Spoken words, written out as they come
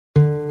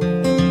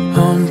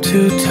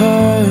too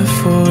tired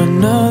for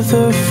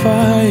another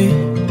fight.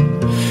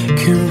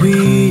 Can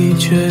we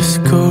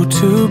just go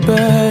to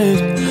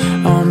bed?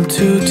 I'm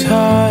too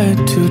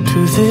tired to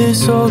do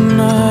this all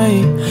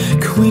night.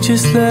 Can we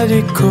just let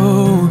it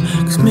go?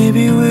 Cause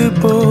maybe we're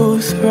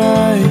both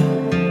right.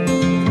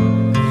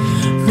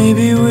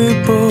 Maybe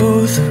we're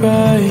both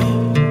right.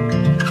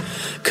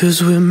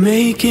 Cause we're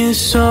making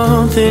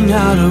something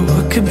out of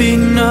what could be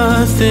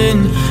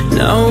nothing.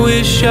 Now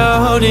we're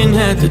shouting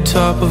at the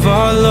top of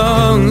our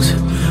lungs.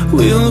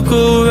 We'll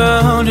go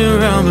round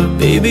and round, but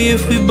baby,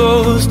 if we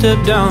both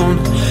step down,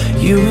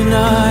 you and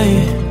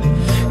I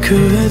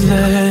could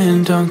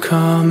land on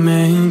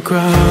common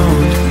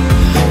ground.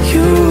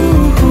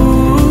 You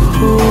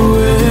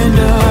and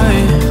I,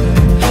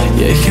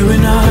 yeah, you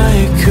and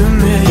I could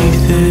make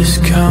this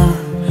count.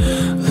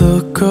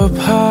 Look up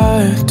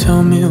high,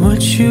 tell me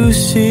what you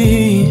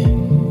see.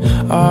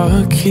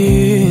 Our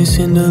kids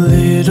in the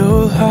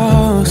little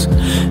house,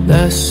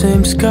 that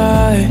same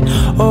sky,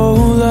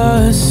 all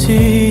I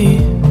see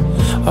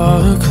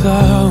are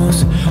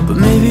clouds. But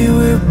maybe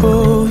we're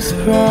both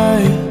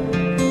right.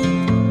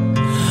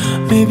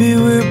 Maybe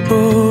we're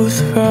both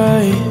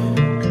right.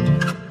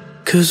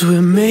 Cause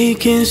we're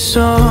making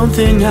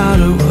something out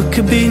of what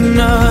could be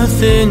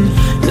nothing.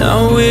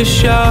 Now we're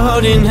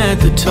shouting at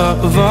the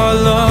top of our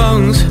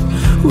lungs.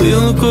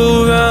 We'll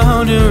go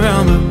round and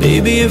round, but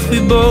baby, if we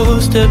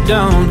both step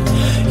down,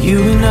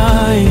 you and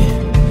I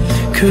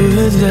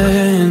could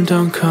land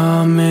on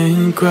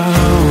common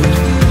ground.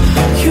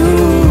 You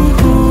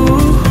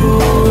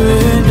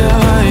and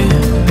I,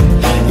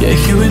 yeah,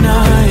 you and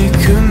I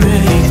could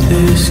make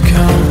this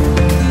count.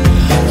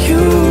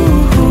 You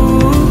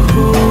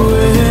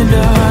and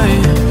I,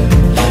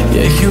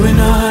 yeah, you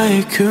and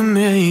I could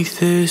make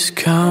this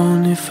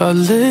count. If I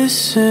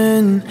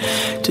listen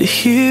to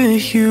hear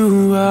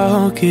you,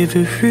 I'll give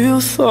it real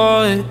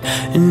thought,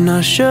 and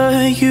I'll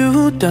shut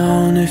you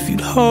down if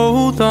you'd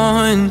hold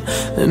on.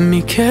 Let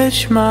me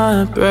catch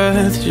my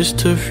breath just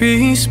to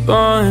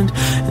respond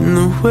in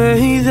the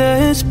way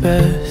that's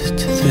best.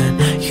 Then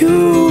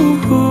you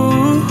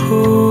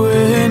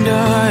and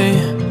I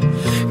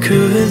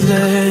could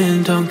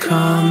land on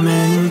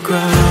common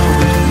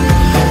ground.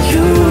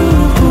 You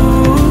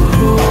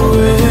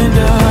and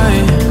I,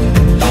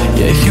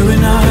 yeah, you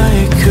and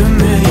I could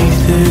make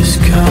this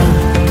count.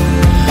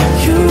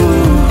 You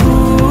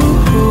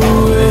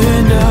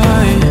and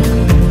I,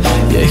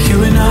 yeah, you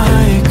and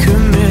I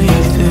could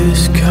make this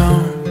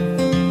count.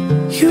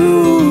 You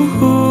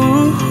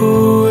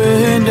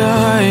and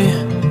I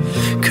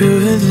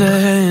could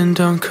land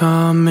on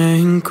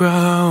common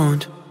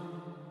ground.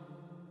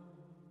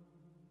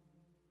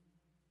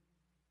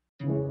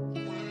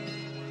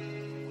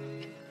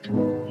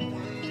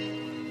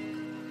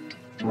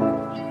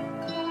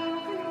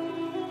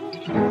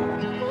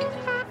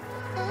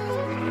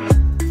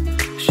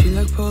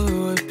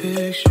 Polaroid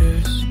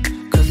pictures,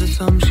 cause it's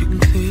something she can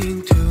cling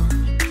to.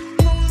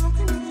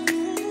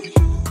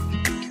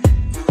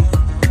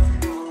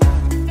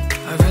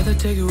 I'd rather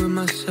take it with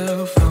my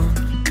cell phone,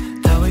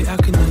 that way I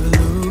can never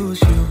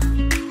lose you.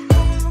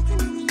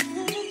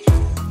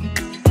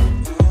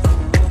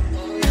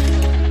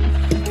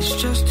 It's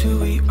just who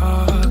we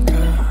are,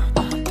 girl,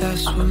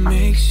 that's what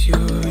makes you you.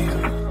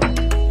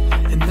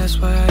 And that's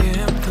why I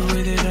am the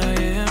way that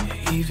I am,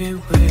 even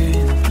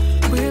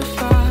when we're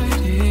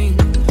fighting.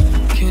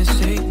 Can't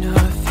say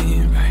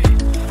nothing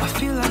right. I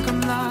feel like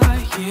I'm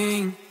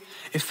lying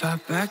if I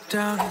back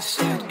down and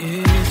said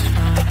it's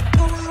fine.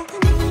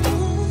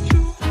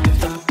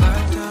 If I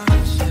back down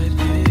and said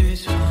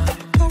it's fine.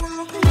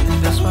 And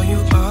that's why you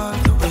are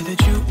the way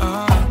that you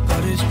are,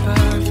 but it's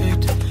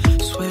perfect.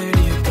 Swear to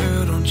you,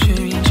 girl, don't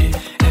change it.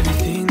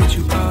 Everything that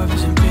you are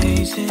is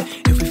amazing.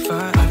 If we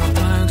fight, I don't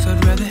mind, cause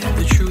I'd rather have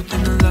the truth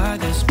than the lie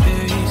that's basic.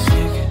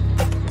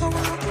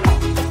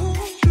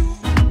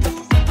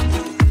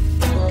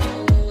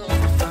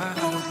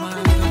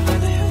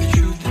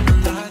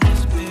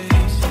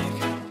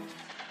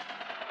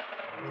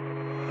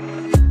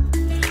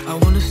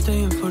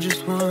 Staying for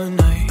just one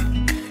night.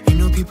 You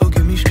know people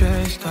get me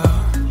stressed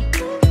out.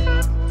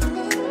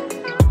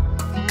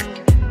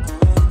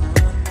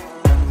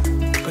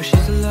 But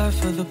she's the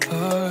life of the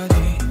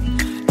party,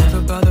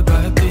 never bothered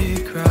by a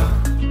big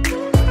crowd.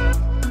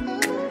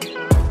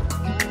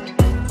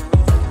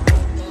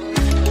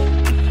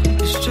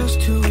 It's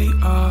just who we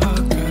are,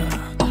 girl,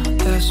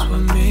 that's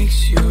what makes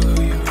you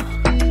you.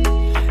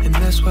 And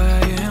that's why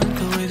I am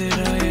the way that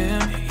I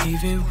am,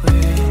 even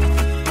when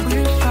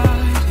we're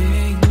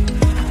fighting.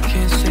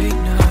 Can't say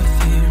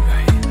nothing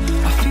right.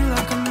 I feel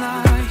like I'm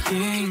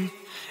lying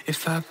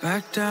if I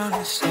back down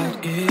and said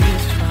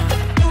it's fine.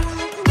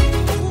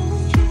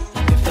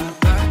 If I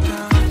back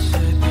down and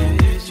said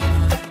it's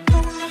fine.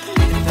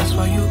 And that's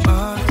why you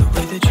are the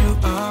way that you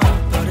are,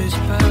 but it's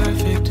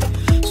perfect.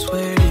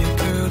 Swear to you,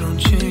 girl, don't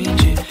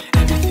change it.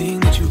 Everything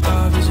that you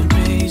are is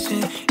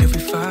amazing. If we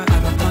fight, I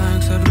don't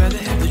mind, cause I'd rather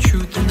have the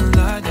truth than the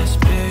lie that's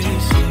basic.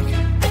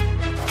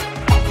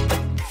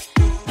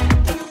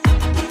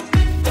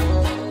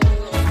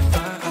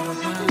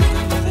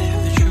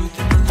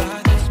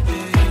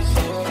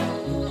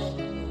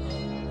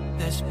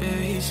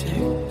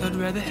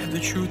 rather have the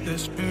truth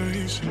that's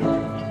buried.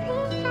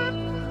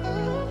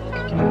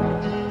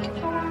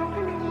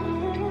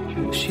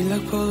 She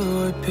like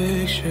Polaroid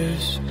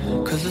pictures,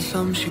 cause it's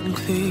something she can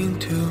cling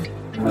to.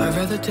 I'd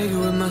rather take it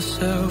with my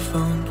cell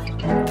phone,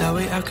 that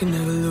way I can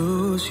never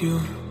lose you.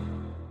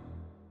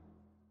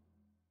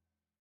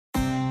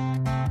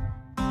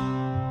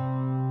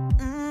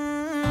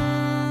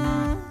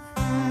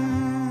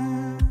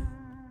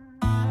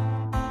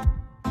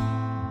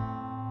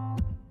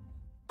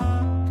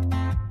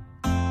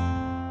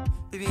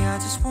 Baby, I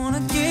just wanna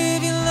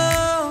give you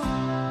love.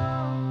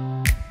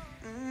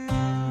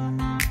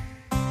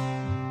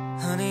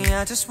 Honey,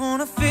 I just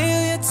wanna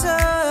feel your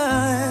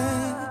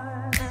touch.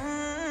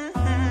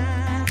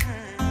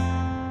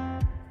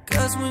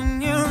 Cause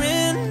when you're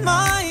in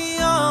my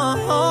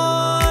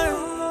arms,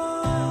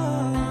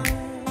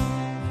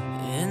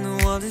 and the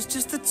world is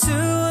just the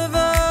two of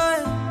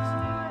us,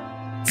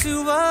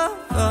 two of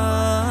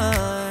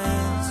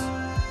us.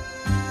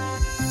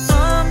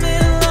 I'm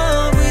in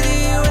love with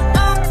you and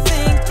I'm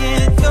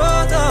thinking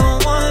you're the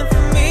one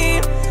for me.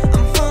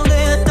 I'm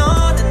holding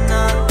on and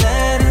not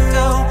letting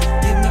go.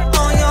 Give me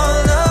all your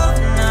love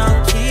and I'll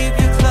keep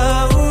you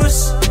close.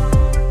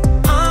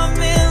 I'm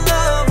in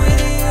love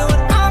with you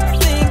and I'm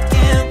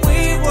thinking we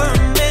were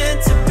meant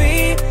to be.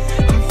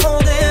 I'm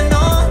holding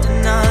on and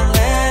not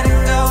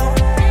letting go,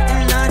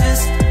 and I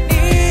just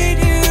need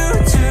you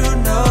to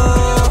know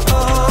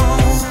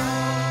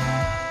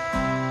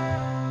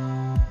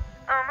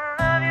I'ma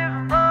love you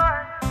for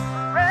the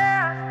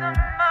rest of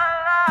my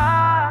life.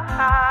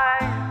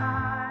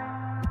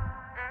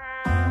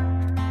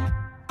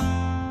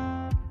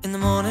 In the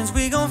mornings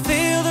we gon'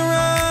 feel the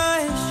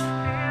rush.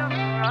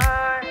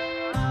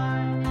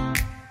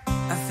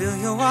 I feel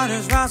your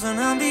waters rise when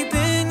I'm deep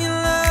in your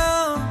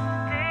love.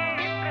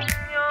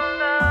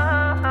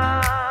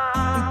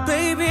 And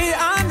baby,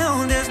 I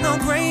know there's no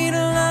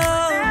greater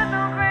love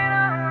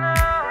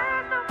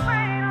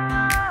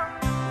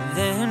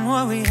than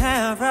what we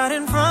have right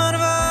in front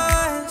of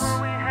us.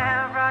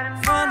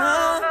 Front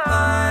of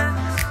us.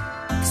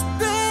 'Cause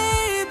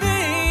baby,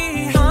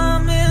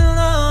 I'm in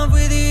love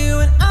with you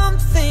and I'm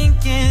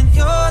thinking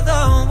you're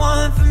the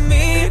one for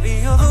me. Baby,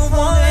 you're the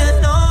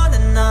one on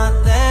and not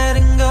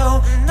letting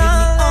go. Give me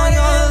all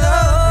your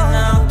love and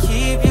I'll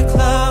keep you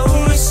close.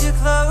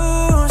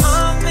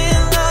 I'm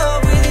in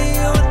love with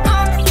you and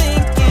I'm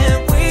thinking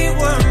we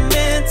were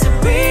meant to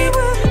be.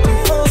 I'm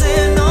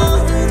holding on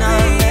and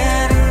not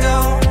letting go,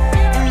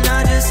 and I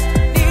just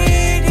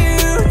need you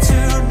to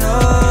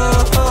know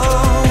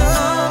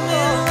I'm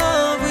in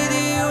love with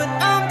you and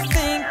I'm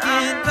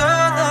thinking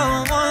you're the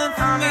one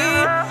for me.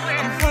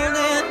 I'm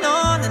holding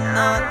on and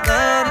not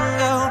letting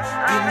go.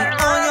 Give me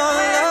all your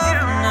love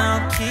and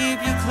I'll keep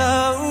you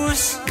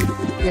close.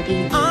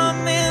 I'm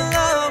in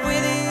love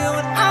with you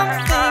and I'm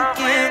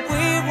thinking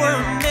we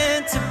were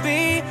meant to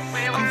be.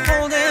 I'm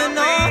holding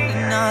on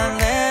and not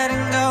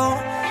letting go,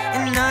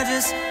 and I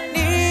just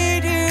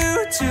need you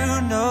to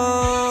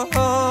know.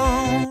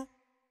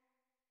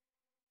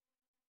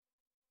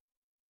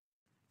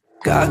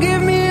 God,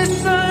 give me a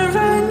sign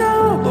right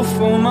now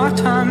before my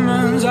time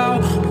runs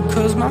out,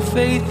 because my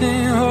faith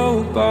and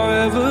hope are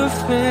ever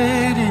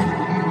fading.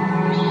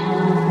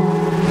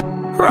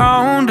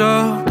 Round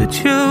up the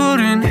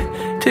children,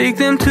 take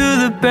them to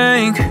the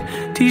bank,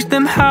 teach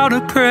them how to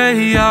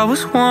pray. I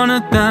was one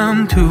of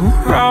them too.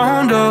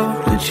 Round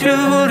up the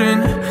children,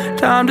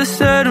 time to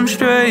set them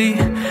straight,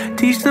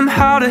 teach them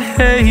how to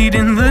hate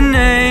in the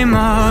name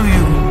of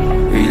you.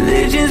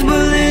 Religion's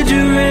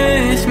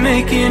belligerence,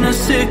 making us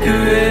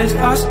cigarettes.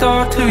 I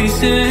start to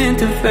resent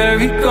the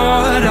very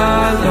God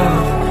I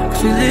love.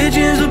 'Cause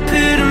religion's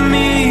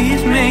epitome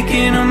is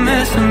making a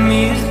mess of me.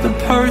 It's the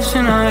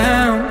person I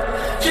am,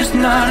 just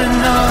not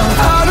enough.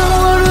 I don't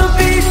wanna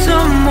be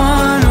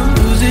someone who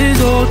loses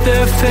all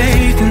their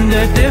faith and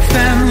that their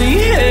family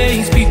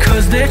hates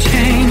because they're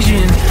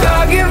changing.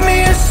 God, give me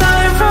a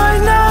sign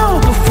right now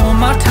before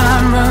my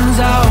time runs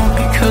out,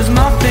 because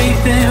my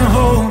faith and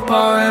hope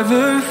are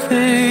ever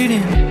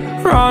fading.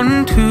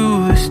 Run to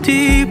the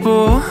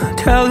steeple,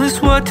 tell us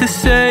what to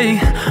say,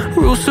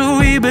 rules so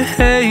we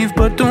behave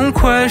but don't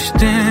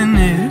question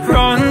it.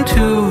 Run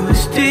to the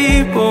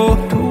steeple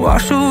to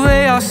wash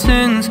away our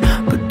sins,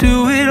 but do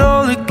it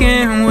all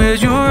again.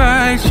 Where's your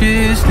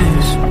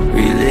righteousness?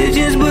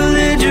 Religion's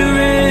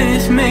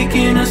belligerence,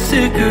 making us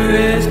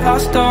cigarettes. I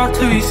start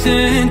to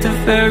resent the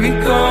very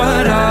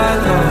God I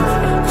love.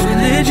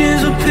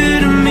 Religion's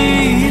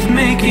epitome is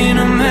making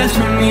a mess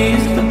of me.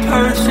 It's the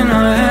person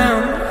I am,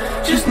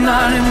 just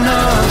not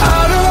enough.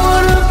 I don't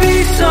wanna be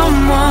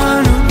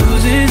someone who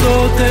loses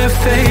all their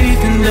faith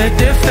and that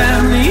their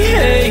family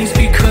hates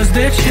because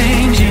they're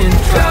changing.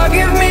 God,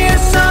 give me a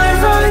sign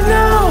right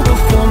now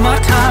before my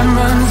time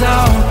runs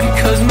out,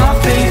 because my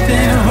faith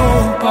and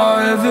hope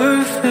are ever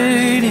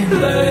fading.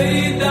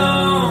 Lay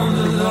down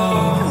the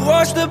law,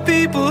 watch the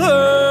people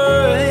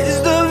hurt as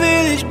the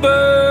village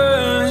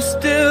burns.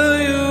 Still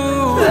you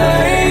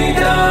lay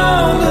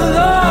down the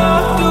law,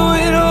 do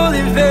it all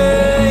in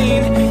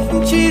vain. In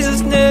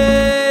Jesus'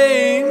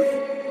 name,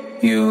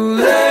 you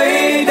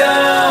lay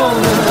down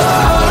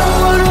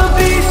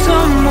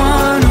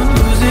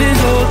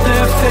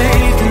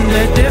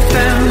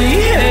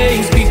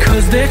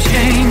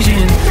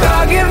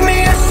God, give me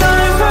a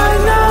sign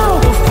right now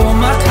before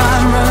my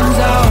time runs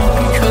out,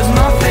 because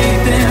my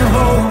faith and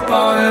hope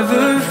are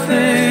ever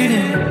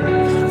fading.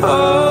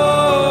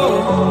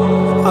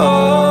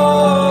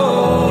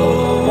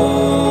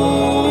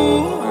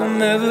 I'm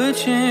never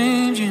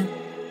changing.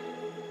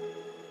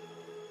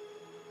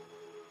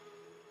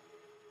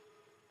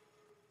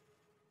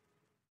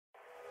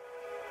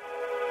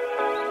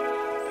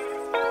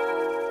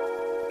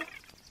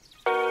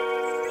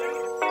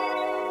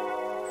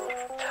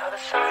 Till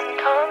the sun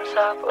comes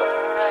up,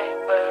 we're right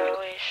where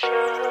we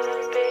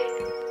should be.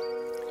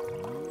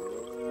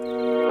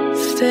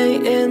 Stay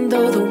in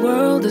though the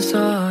world is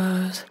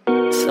ours.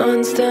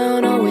 Sun's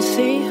down, all we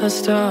see are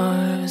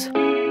stars.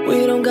 We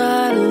don't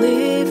gotta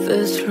leave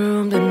this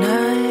room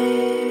tonight.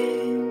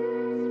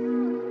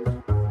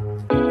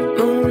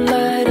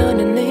 Moonlight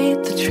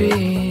underneath the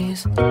trees,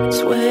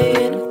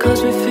 swaying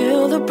cause we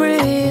feel the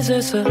breeze.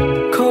 It's a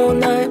cold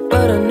night,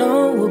 but I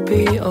know we'll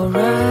be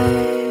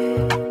alright.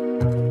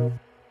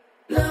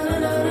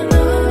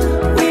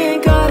 We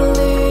ain't gotta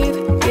leave,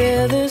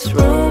 yeah, this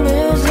room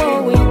is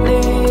all we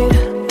need.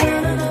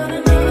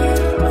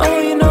 Oh,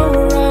 you know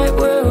we're right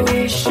where we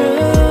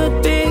should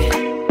be.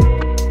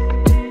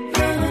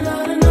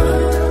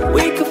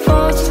 We could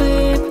fall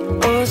asleep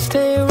or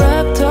stay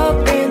wrapped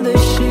up in the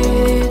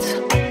sheets.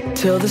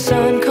 Till the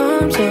sun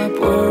comes up,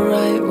 we're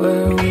right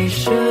where we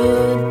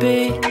should be.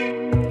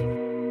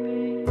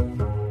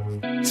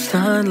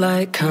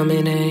 Sunlight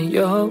coming in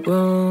your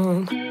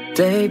room.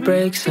 Day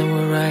breaks and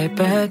we're right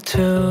back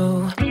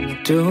to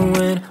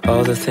doing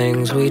all the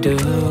things we do.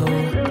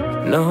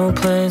 No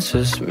plans,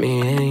 just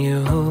me and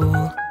you.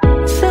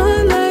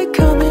 Sunlight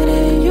coming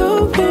in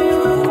your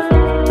room.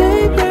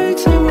 Day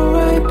breaks and we're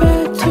right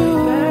back to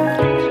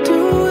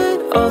doing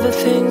all the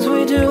things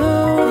we do.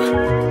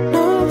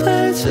 No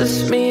plans,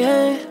 just me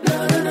and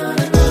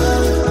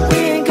we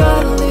ain't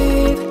gotta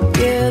leave.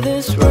 Yeah,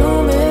 this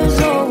room is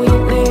all we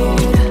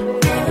need.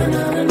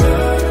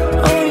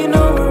 Oh, you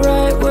know we're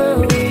right where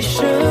we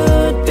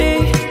should be.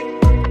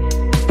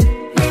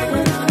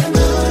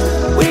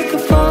 We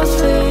could fall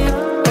asleep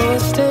or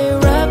stay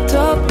wrapped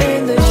up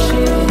in the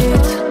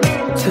sheets.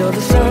 Till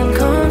the sun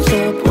comes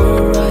up,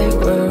 we're right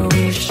where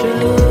we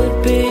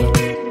should be.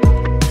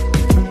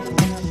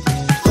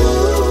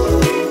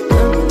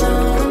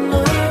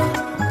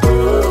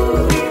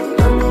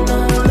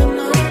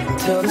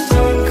 Till the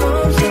sun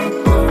comes up,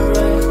 we're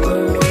right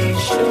where we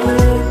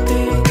should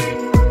be.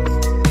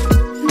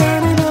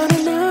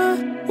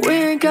 We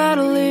ain't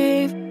gotta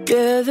leave,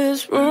 yeah, this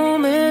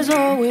room is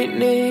all we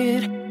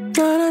need.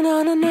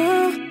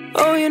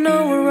 Oh, you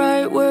know we're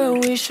right where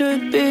we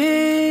should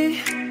be.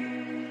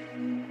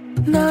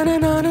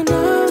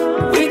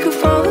 We could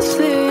fall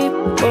asleep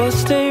or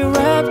stay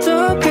wrapped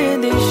up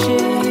in these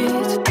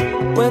sheets.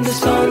 When the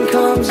sun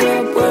comes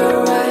up,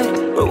 we're right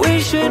where we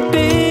should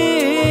be.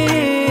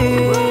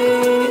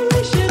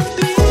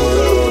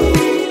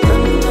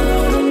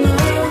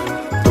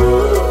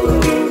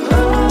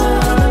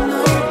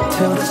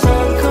 Till the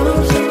sun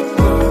comes up,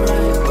 we're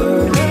right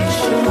where we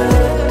should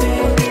be.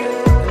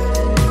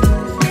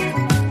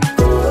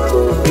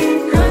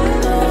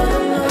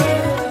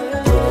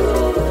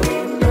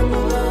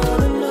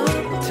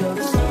 Till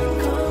the sun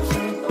comes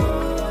up,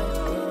 we're right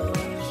where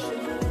we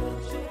should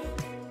be.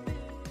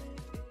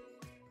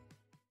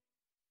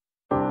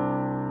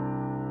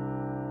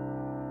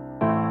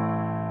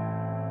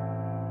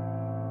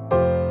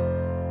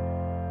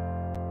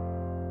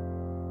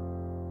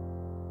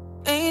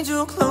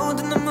 Angel clothed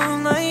in the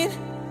moonlight,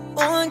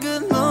 one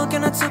good look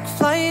and I took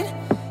flight.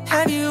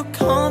 Have you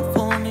come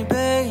for me,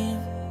 babe?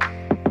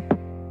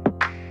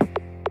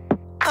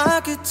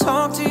 I could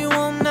talk to you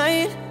all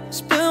night,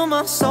 spill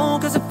my soul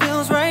cause it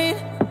feels right.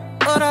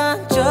 But I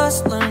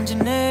just learned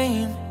your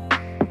name.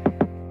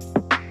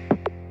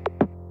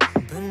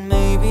 But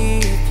maybe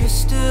if you're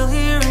still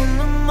here in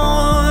the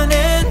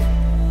morning,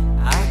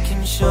 I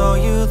can show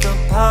you the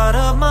part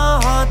of my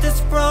heart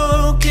that's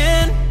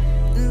broken,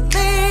 and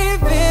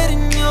leave it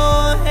in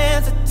your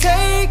hands. I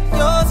take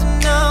yours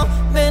and now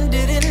mend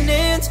it in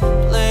its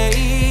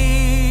place.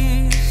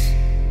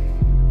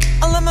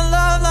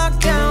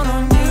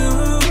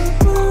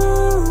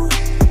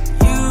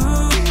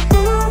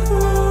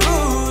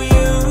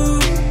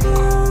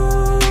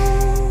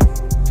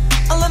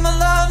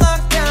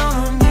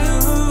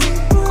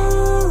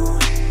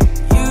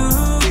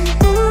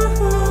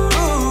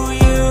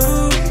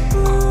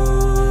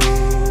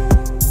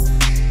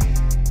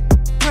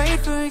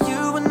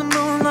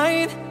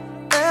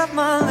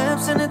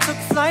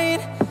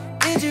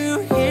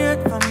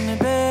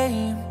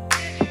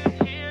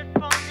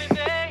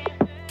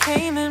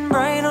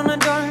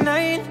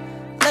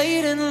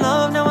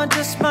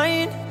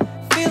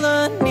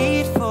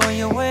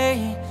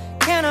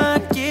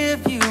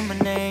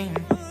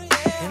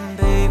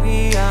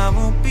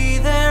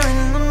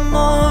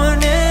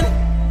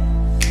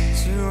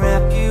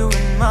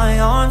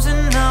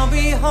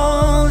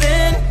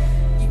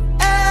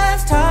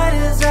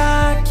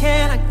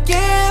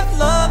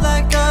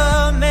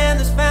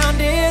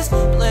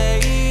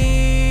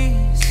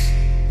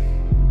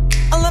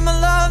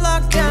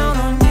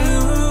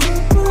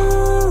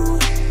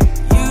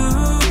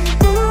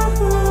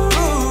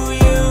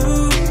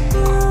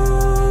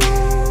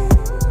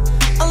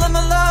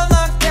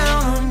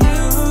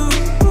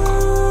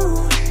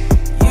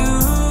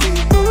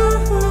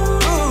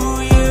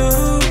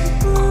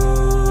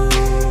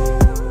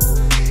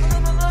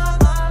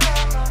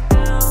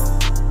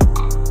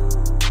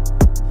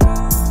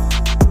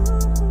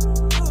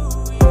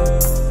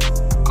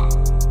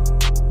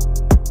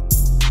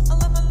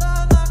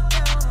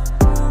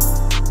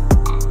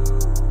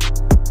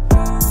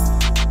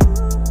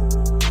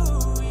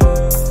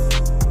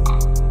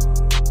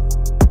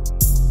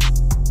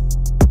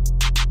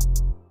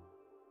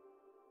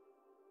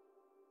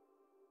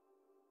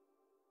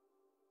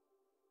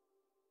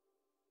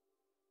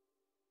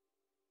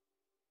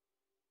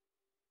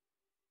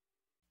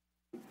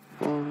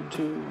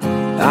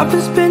 I've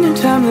been spending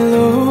time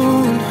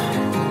alone.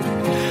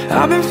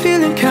 I've been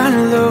feeling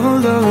kinda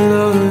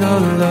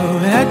low.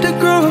 Had to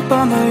grow up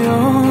on my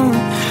own.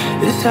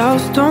 This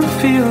house don't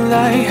feel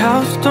like,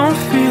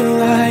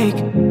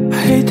 I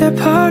hate that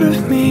part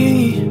of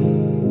me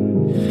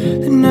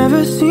that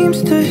never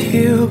seems to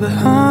heal. But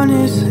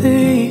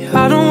honestly,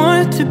 I don't want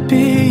it to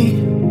be.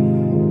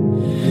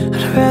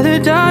 I'd rather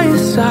die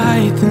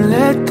inside than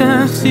let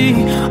them see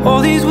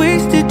all these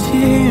wasted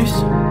tears.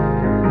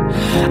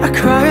 I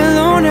cry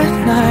alone at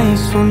night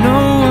so no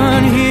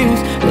one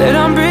hears that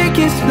I'm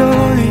breaking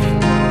slowly.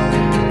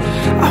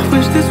 I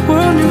wish this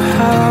world knew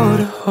how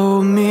to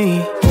hold me.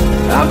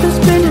 I've been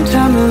spending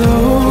time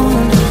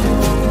alone.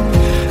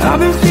 I've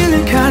been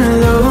feeling kinda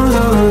low.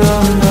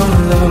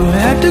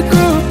 Had to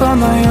grow up on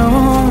my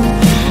own.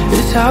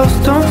 This house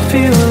don't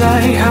feel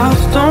like,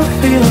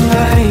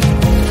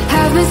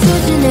 I've been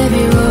searching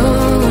every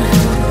road,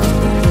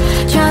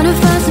 trying to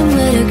find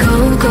somewhere to go.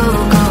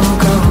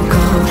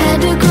 Had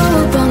to grow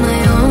up on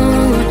my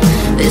own.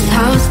 This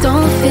house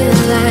don't feel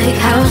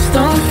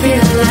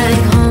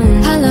like home.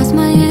 I lost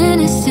my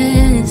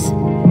innocence,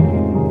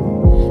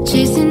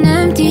 chasing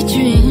empty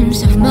dreams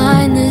of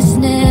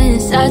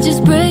mindlessness. I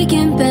just break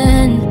and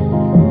bend.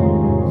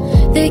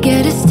 They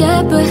get a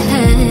step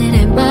ahead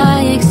at my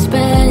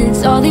expense.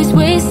 All these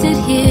wasted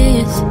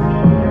years,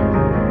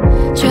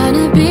 trying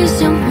to be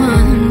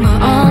someone, but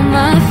all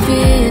my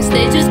fears,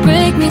 they just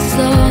break me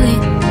slowly.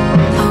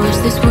 I wish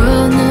this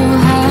world knew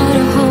how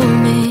to hold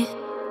me.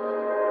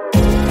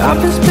 I've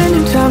been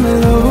spending time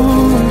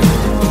alone.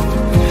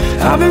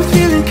 I've been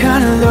feeling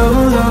kinda low.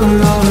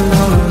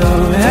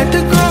 Had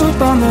to grow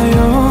up on my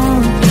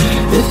own.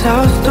 This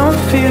house don't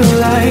feel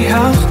like,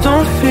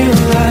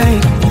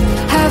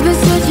 I've been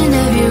searching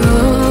every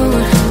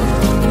road,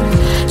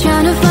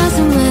 trying to find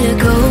somewhere to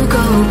go.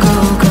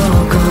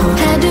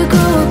 Had to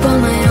grow up on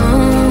my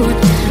own.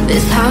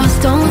 This house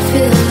don't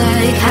feel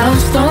like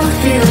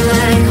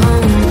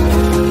home.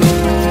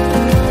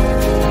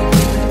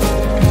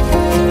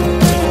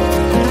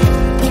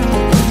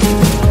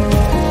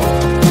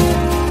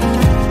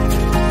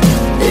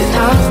 this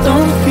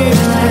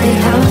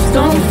house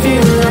don't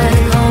feel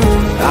like home.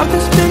 I've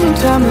been spending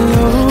time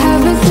alone.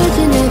 I've been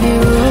searching every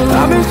road.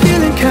 I've been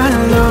feeling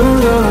kinda low.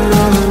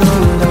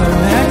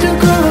 Had to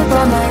grow up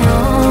on my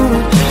own.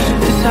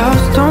 This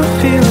house don't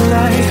feel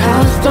like,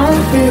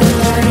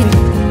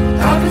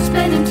 I've been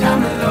spending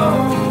time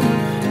alone.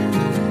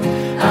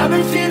 I've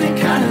been feeling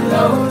kinda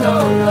low.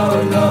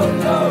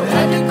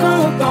 Had to grow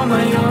up on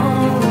my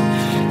own.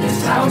 This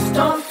house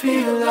don't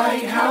feel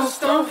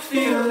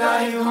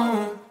like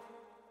home.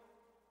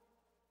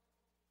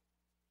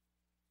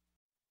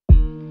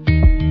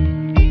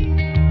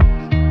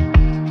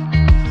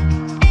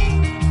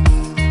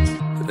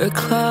 The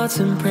clouds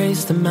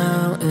embrace the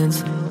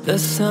mountains. The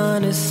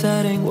sun is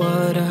setting,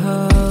 what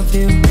of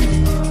you?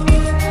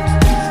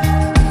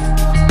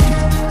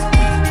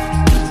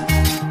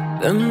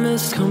 The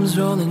mist comes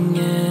rolling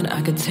in,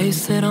 I could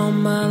taste it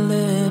on my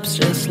lips,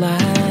 just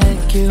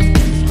like you.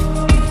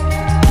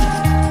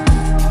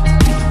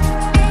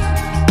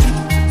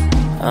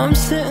 I'm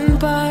sitting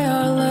by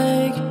our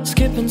lake,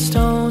 skipping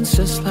stones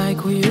just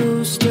like we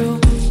used to.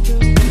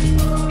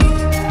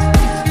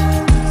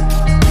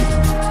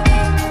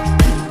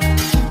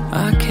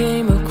 I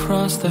came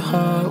across the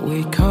heart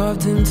we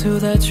carved into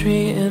that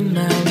tree in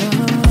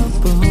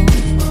Malibu.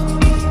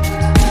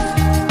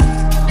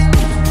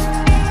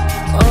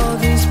 All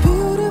these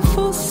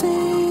beautiful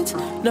scenes,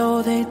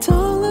 no, they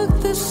don't look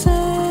the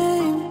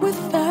same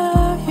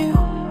without you.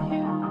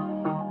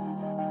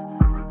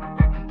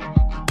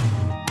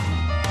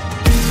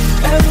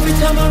 Every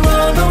time I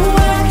run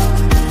away,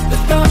 the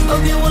thought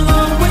of you will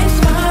always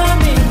find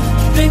me.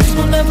 Things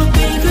will never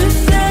be the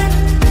same.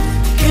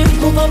 Can't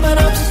move on, but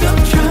I'm still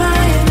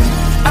trying.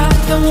 I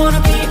don't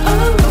wanna be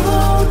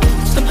alone.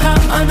 Somehow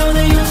I know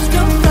that you'll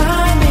still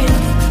find me.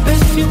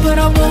 Miss you, but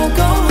I won't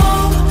go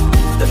home.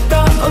 The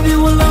thought of you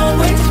will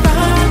always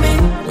find me.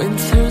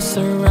 Winter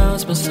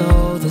surrounds my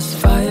soul. This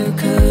fire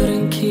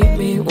couldn't keep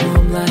me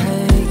warm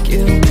like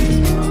you.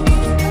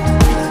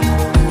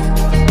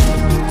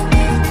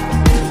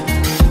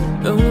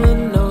 The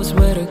wind knows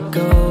where to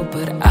go,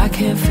 but I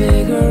can't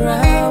figure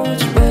out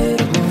which way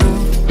to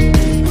move.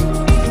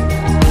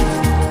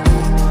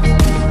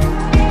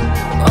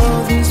 All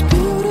these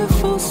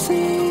beautiful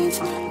scenes,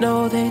 no,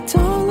 they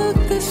don't look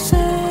the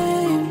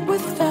same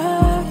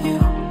without you.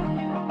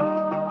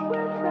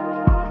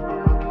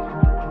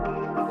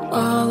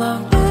 All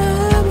our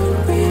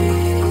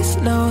memories,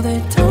 no, they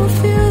don't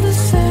feel the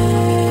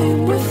same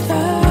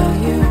without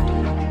you.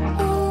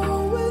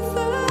 Oh,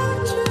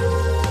 without you.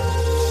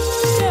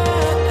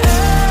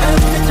 Yeah.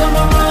 Every time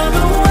I run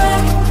away,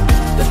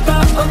 the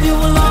thought of you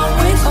will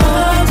always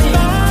find me.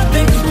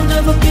 Things will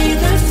never be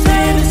the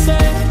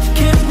same.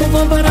 Can't move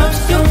on, but I'm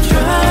still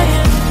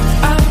trying.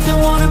 I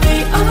don't wanna be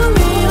alone.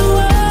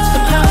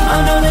 Somehow I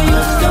know that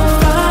you'll still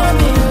find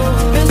me.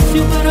 Miss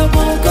you, but I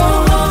won't go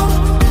home.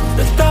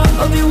 The thought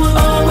of you will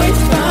always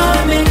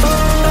find me. The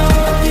thought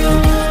of you,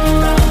 the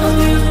thought of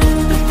you,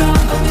 the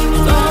thought of you.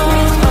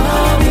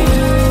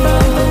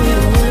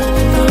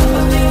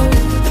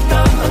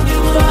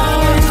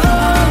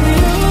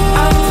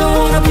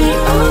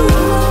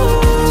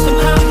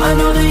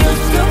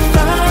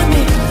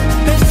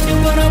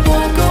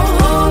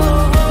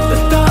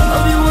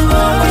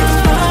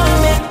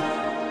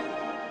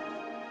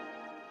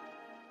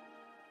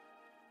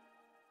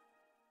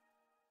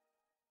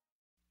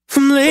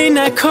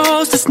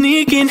 calls to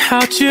sneaking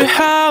out your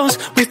house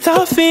with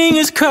our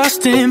fingers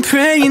crossed and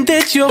praying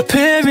that your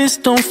parents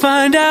don't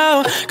find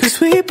out. Cause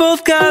we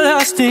both got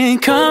lost in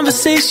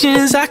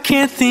conversations I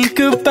can't think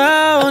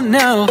about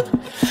now.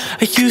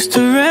 I used to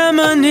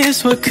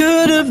reminisce what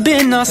could have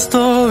been our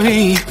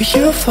story, but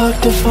you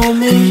fucked it for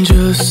me. And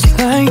just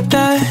like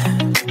that,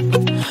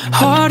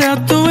 heart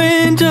out the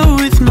window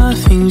with my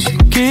things you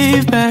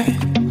gave back.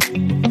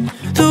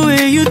 The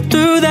way you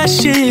threw that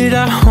shit,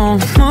 I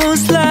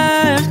almost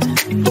laughed.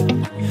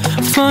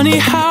 Funny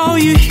how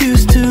you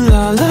used to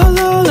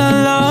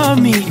love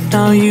me.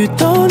 Now you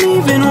don't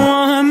even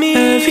want me.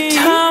 Every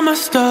time I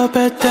stop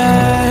at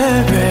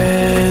that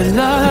red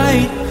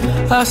light,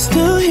 I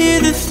still hear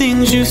the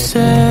things you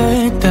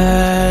said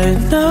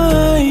that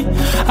night.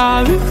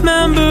 I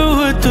remember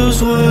what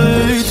those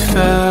words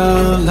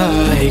felt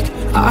like.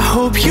 I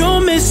hope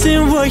you're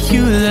missing what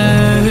you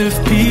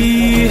left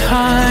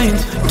behind.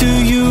 Do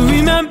you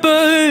remember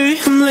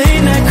from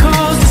late night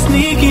calls to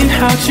sneaking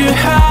out your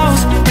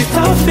house with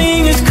our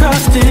fingers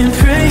crossed and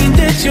praying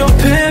that your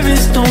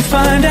parents don't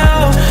find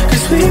out?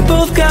 Cause we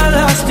both got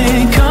lost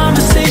in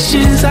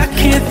conversations I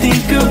can't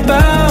think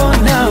about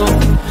now.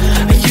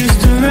 I used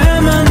to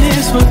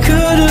reminisce what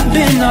could have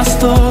been our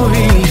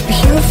story, but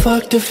you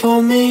fucked it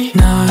for me.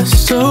 Not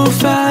so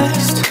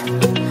fast.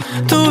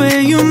 The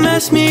way you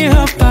mess me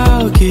up,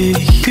 I'll get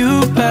you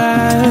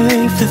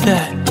back for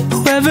that.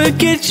 Whoever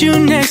gets you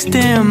next,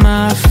 damn,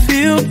 I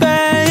feel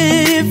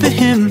bad for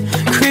him.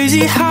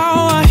 Crazy how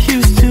I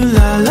used to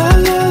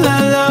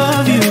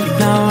love you.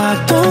 Now I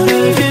don't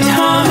even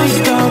wanna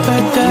stop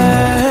at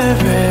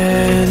that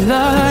red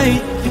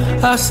light.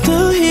 I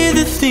still hear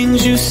the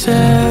things you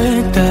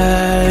said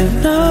that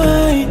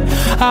night.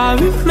 I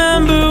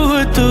remember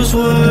what those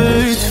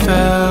words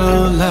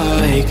felt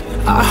like.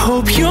 I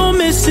hope you're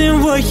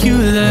missing what you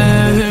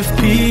left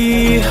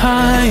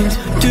behind.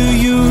 Do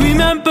you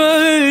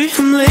remember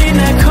from late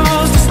night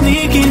calls to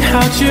sneaking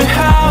out your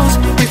house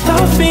with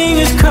our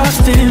fingers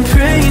crossed and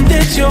praying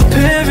that your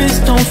parents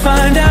don't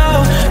find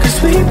out? Cause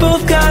we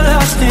both got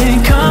lost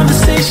in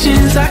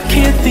conversations I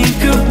can't think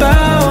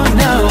about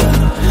now.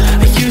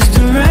 I used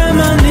to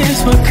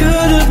reminisce what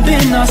could have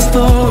been our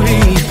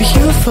story, but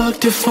you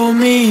fucked it for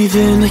me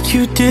then like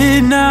you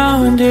did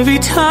now. And every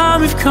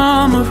time we've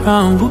come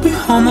around, we'll be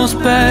almost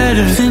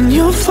better. Then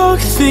you fuck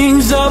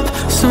things up,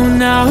 so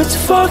now it's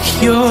fuck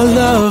your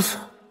love.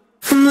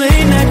 From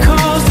late night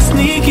calls to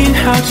sneaking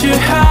out your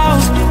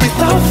house with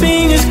our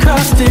fingers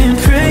crossed and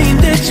praying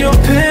that your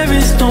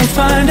parents don't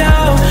find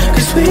out.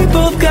 Cause we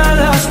both got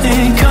lost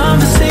in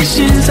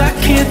conversations I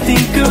can't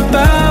think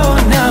about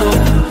now.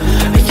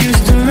 I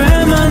used to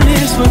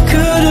reminisce what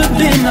could have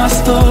been our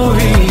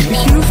story, but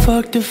you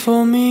fucked it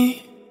for me.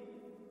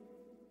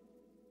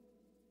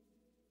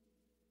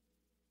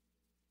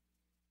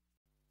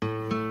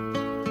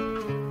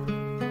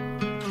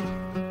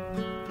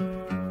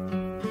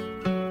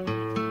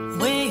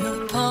 Way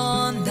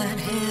upon that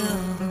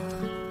hill,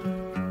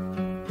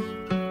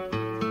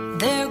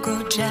 there go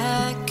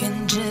Jack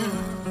and Jill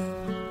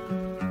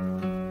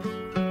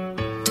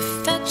to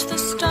fetch the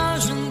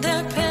stars in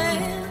their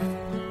pail.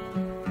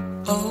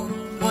 Oh,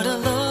 what a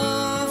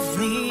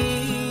lovely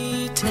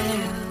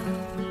tale.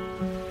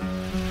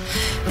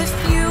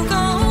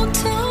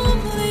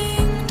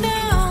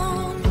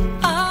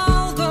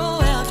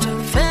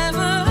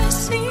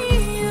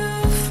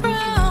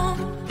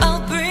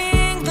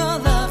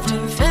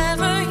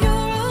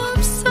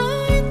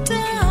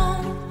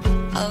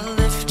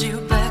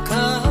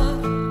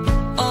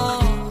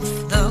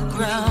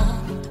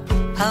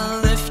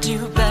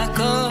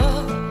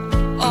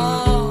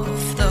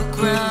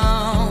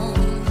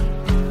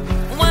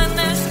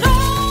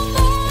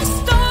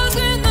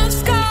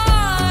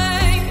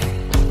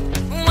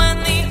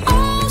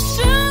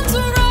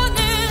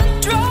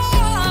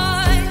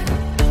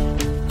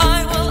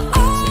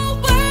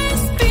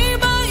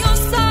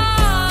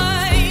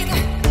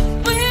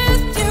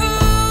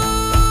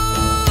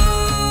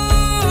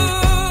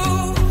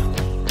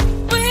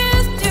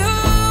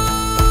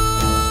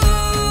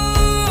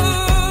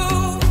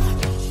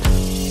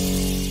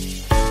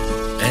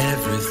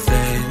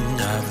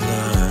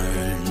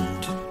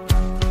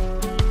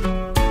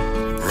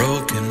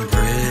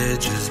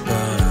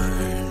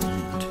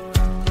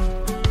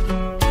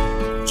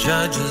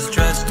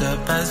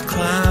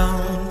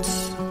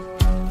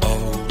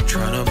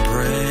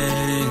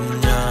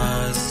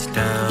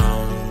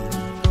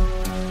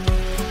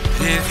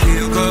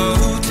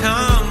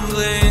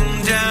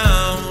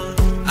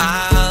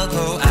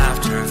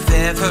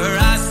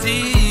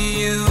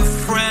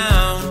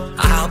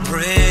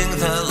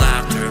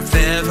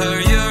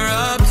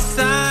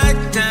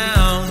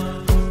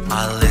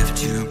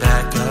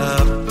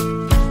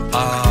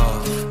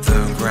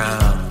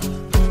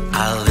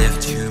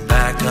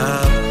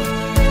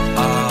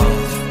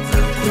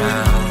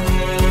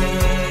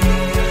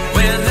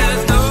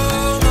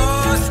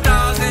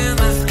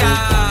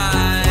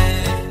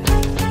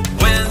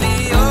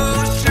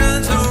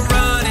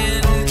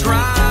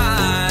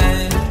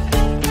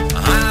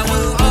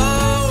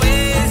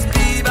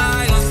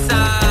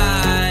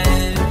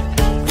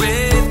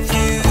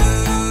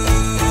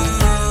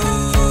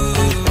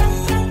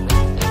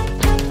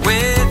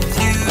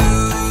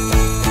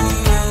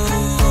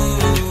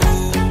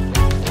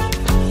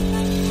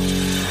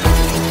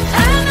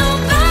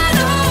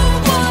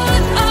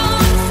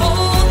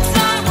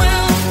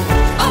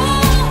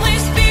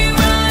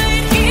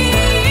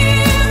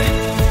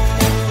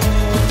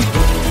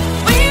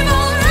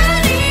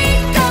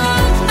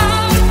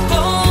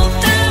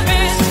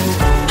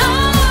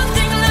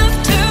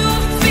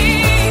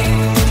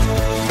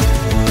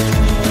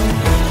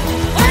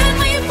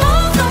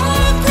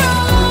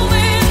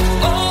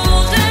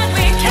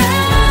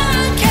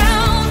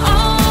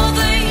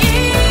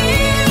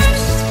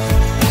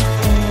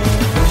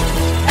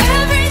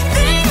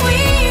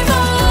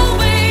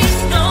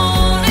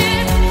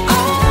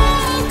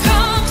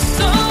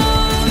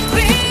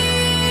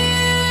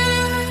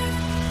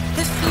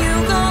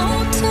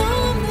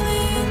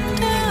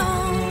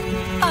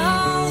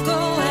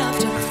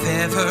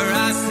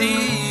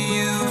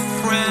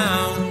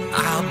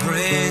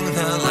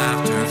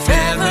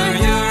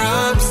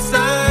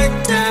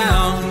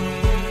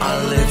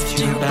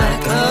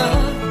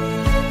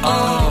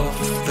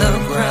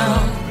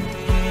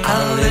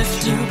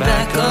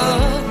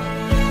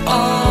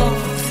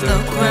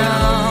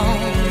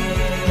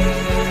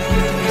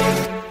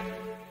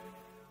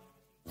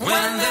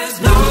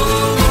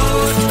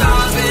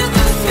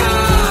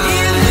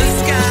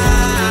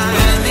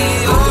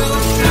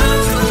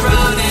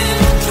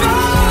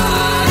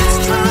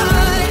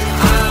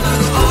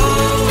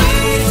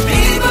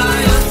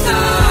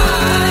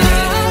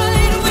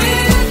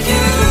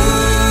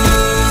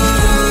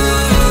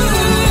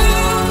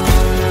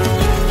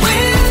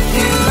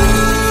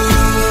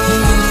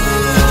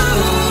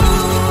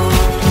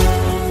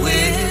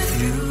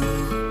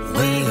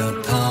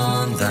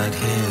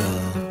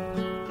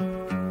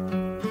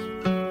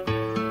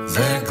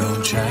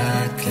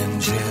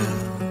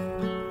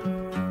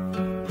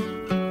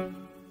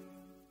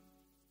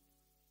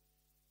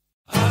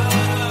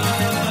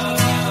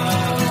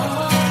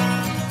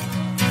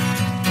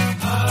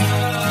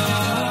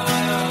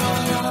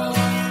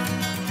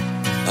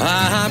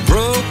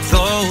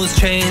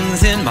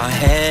 chains in my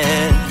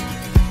head.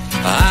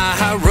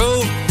 I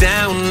wrote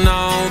down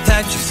all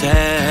that you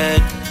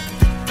said.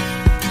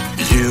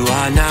 You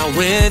are now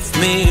with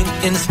me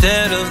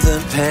instead of the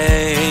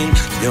pain.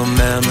 Your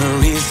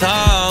memory's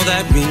all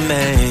that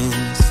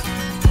remains.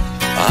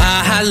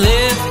 I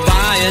live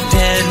by a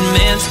dead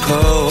man's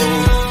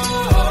code.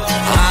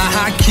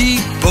 I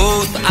keep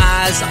both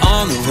eyes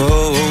on the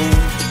road.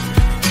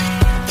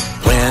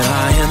 When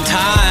I am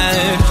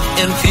tired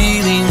and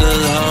feeling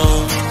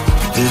alone,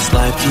 this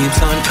life keeps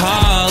on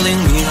calling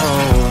me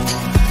home.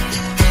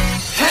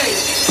 Hey,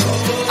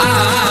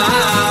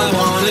 I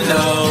wanna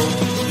know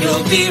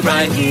you'll be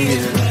right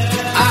here.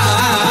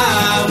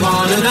 I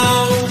wanna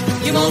know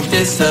you won't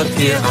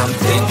disappear. I'm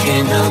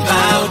thinking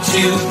about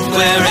you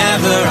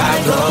wherever I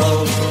go.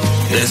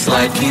 This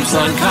life keeps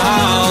on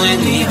calling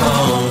me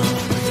home.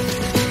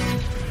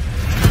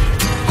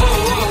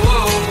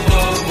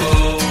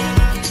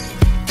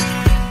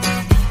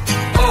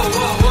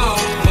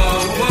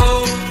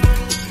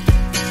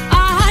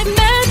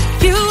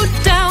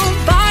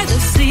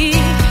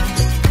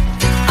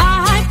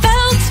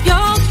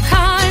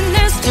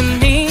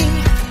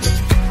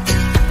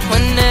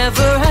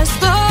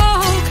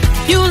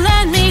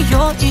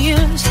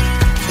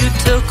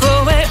 Took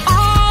away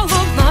all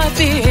of my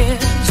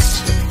fears.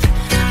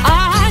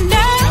 I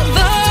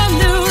never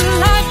knew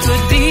life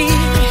could be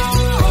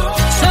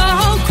so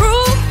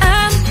cruel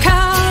and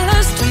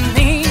callous to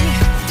me.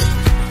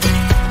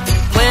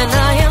 When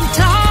I am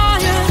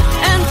tired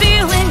and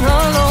feeling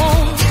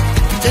alone,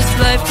 this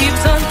life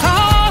keeps on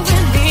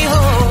calling me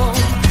home.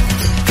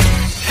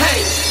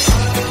 Hey,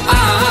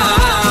 I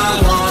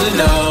wanna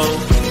know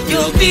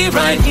you'll be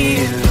right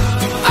here.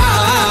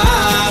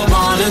 I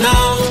wanna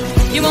know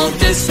you won't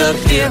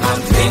disappear.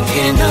 I'm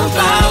thinking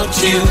about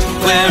you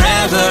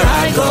wherever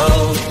I go.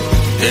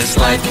 This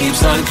life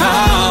keeps on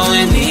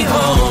calling me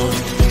home.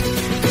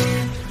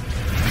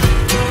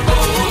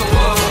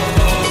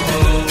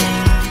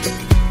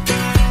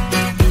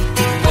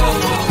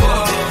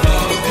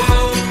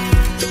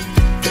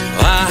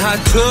 I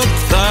took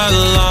the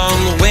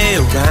long way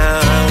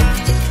around.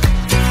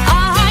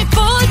 I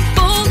put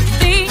both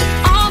feet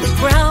on the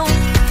ground,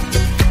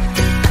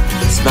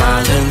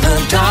 Smile in the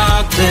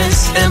darkness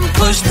and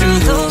push through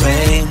the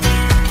rain.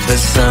 The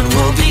sun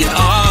will be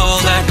all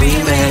that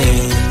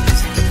remains.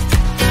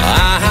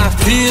 I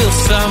feel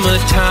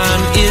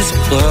summertime is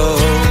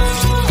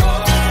close.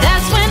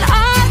 that's when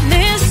I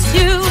miss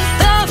you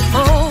the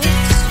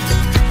most.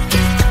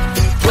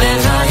 When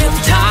I am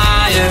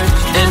tired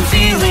and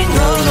feeling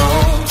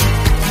alone,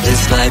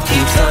 this life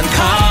keeps on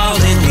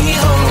calling me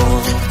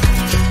home.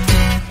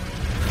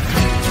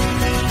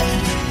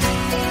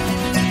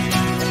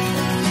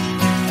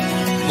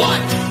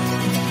 One,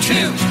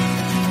 two,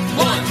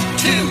 1,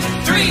 2,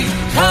 3.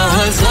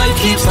 'Cause life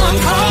keeps on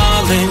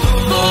calling,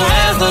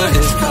 forever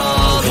is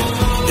calling.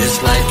 This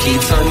life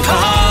keeps on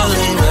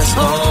calling us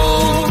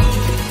home.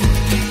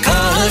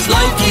 'Cause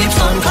life keeps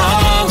on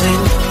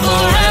calling,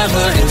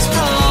 forever is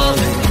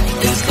calling.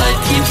 This life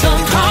keeps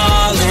on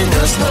calling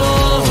us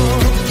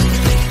home.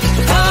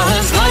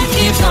 'Cause life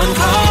keeps on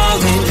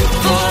calling,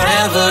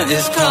 forever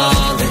is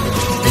calling.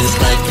 This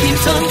life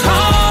keeps on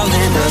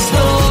calling us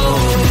home.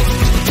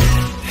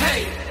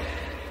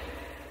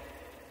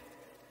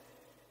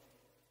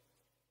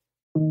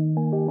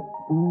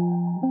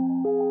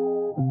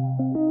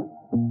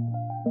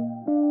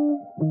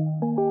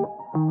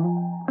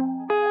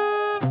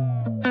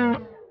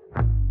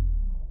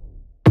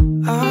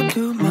 I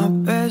do my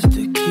best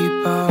to keep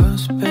our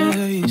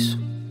space,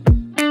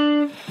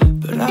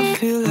 but I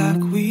feel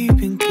like we've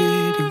been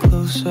getting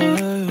closer.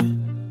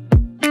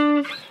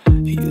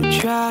 You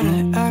try to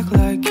act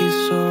like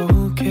it's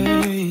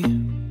okay,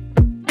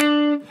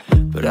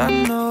 but I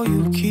know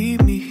you keep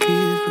me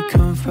here for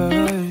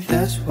comfort.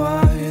 That's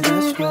why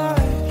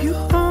you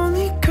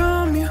only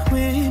come here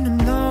when I'm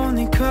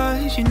lonely,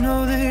 'cause you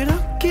know that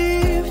I'm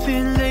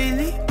giving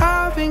lately.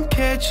 I've been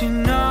catching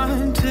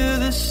on to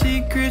the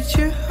secrets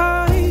you're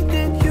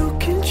hiding. You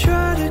can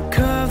try to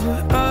cover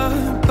up,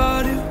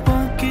 but it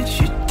won't get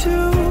you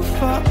too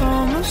far.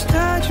 Almost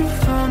had you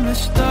from the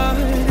start.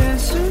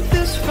 Answer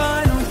this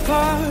final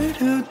part.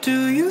 Who do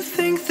you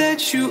think that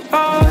you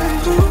are?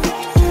 Who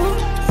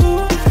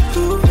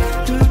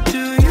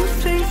do you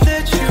think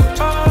that you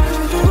are?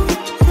 Who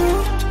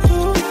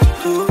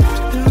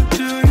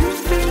do you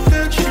think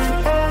that you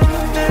are?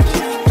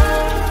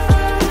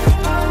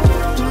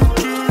 Who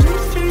do you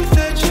think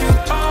that you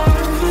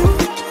are?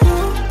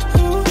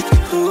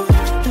 Who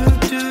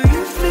do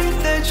you think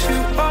that you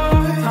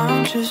are? I'm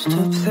just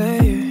a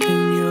player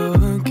in your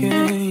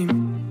game.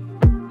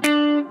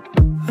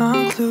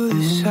 I'm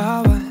clueless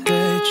how I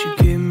let you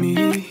get me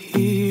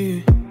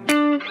here.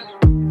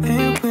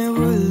 And when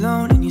we're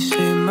alone and you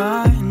say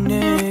my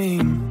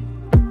name,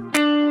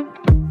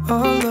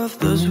 all of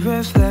those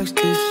red flags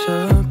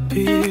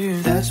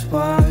disappear. That's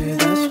why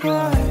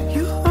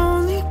you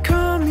only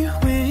come here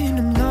when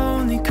I'm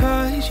lonely,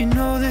 'cause you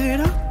know that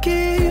I'm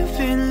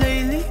giving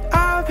lately.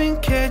 I've been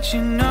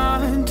catching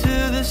on to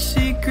the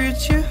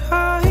secrets you're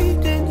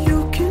hiding. You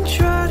can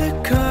try to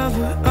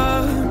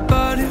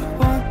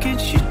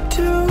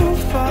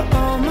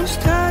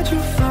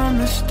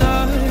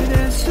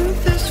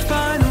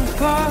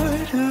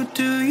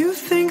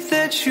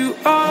that you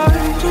are?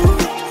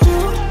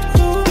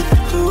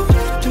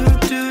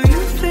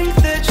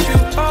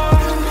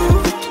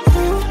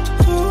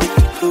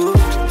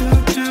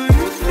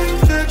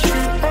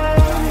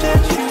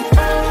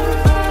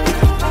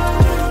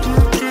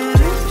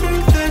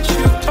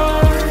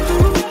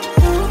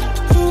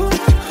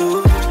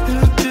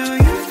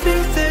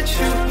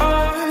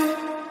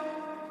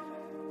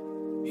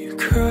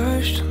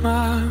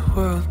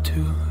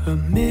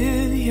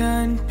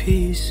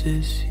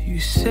 Pieces. You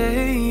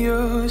say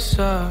you're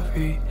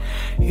sorry,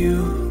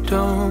 you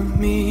don't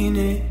mean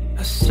it.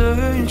 I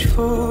search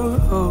for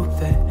hope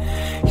that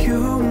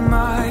you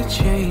might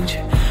change.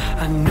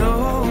 I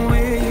know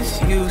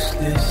it's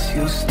useless,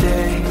 you'll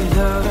stay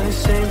the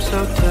same.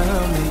 So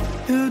tell me,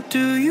 who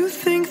do you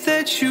think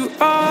that you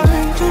are?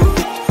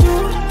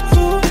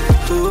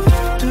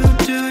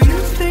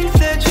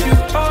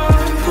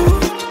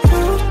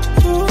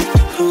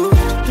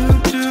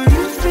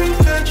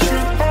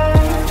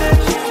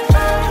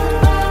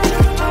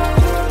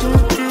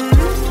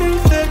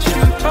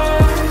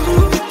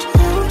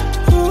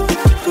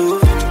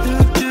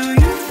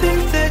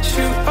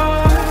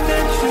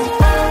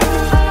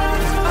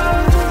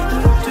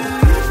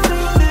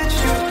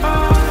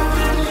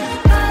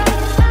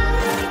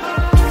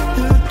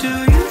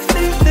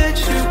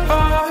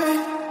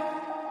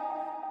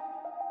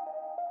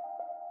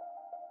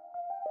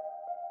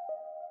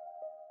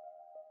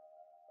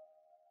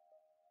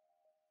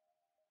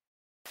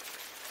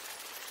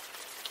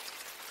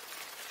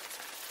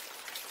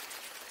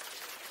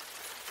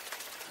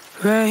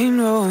 Rain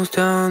rolls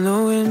down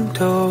the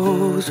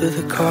windows of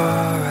the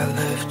car I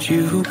left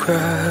you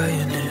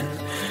crying in.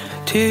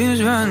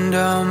 Tears run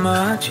down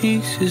my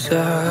cheeks as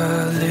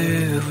I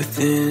live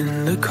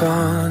within the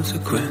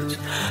consequence.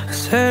 I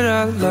said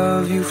I'd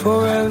love you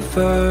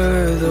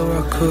forever, though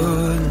I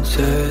couldn't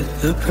set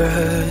the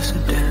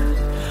precedent.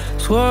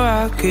 Swore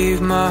I gave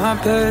my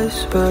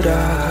best, but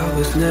I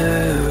was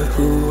never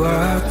who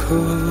I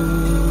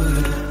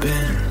could have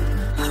been.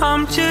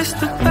 I'm just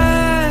a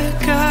bad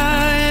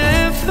guy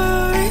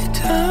every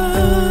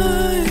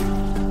time.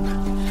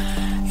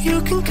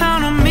 You can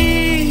count on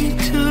me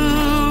to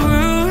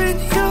ruin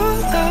your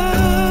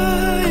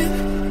life.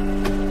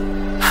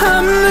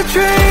 I'm the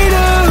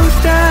traitor who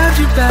stabbed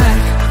you back,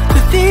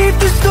 the thief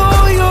that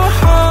stole your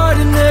heart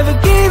and never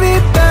gave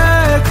it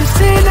back, the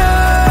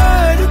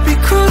sinner to be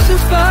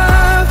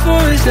crucified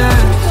for his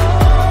acts.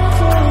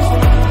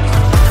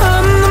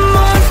 I'm the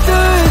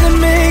monster that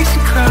makes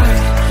you cry,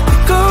 the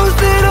ghost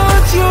that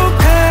haunts your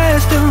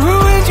past and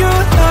ruins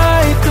your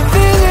life, the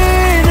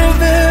villain of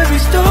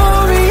every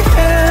story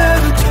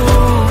ever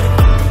told.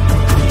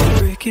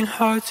 Breaking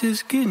hearts is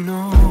getting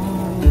old.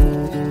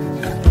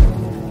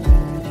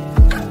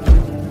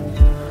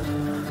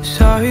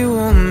 Sorry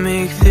won't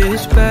make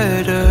this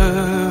better.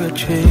 I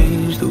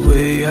changed the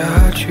way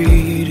I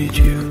treated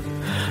you.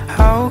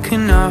 How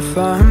can I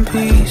find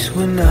peace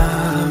when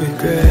I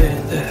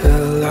regret the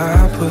hell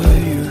I put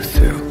you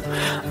through?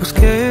 I'm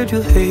scared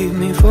you'll hate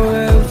me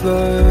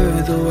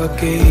forever, though I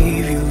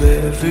gave you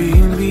every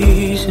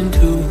reason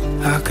to.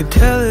 I could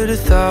tell it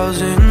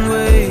 1,000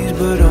 ways,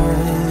 but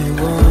only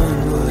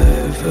one will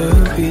ever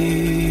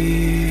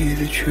be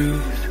the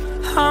truth.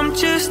 I'm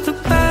just a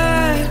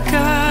bad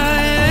guy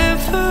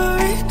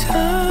every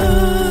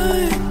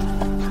time.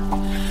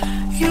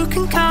 You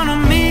can count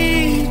on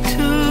me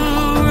to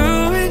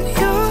ruin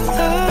your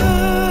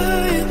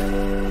life.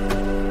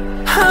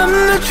 I'm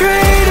the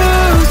traitor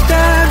who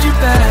stabbed you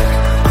back,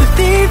 the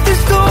thief that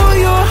stole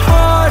your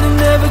heart and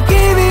never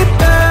gave it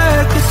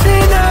back, the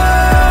sinner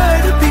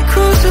to be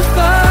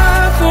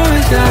crucified for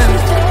his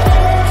acts.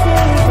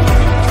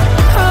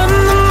 I'm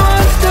the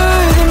monster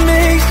that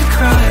makes you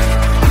cry,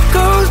 the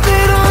ghost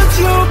that haunts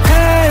your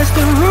past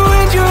and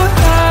ruined your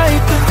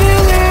life, the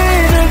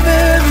villain of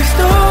every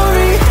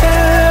story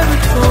ever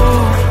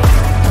told.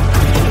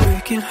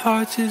 Breaking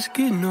hearts is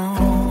getting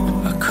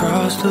old. I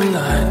crossed the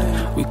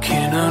line, we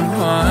can't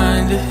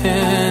unwind the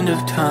hand of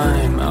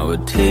time. I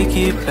would take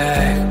it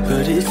back,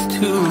 but it's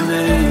too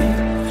late.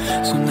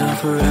 So now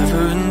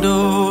forever and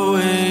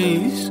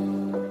always.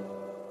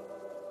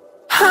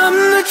 I'm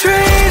the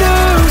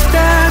traitor who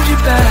stabbed you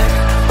back,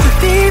 the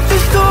thief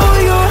that stole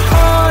your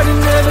heart and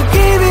never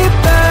gave it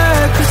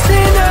back, the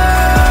sinner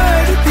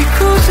to be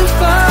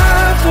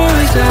crucified for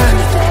his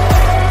acts.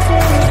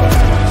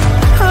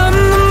 I'm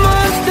the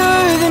monster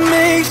that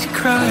makes you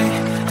cry,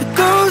 the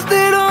ghost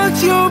that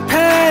haunts your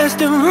past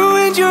and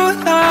ruined your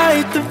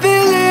life, the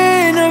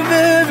villain of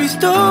every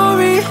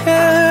story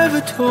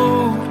ever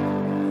told.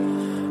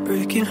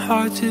 Breaking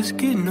hearts is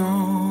getting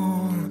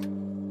old.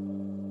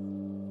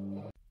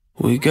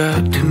 We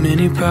got too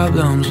many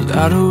problems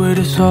without a way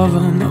to solve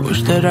them. I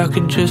wish that I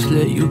could just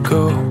let you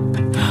go,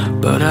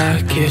 but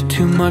I care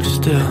too much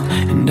still,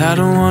 and I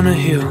don't wanna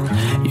heal.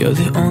 You're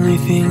the only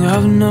thing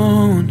I've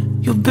known.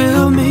 You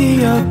build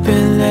me up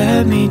and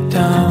let me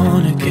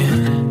down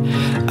again.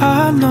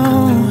 I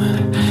know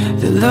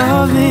that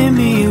loving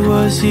me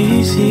was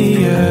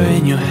easier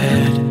in your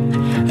head,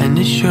 and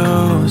it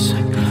shows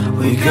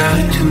We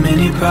got too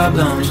many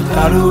problems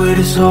without a way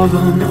to solve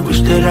them. I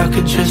wish that I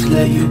could just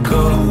let you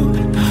go,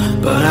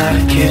 but I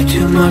care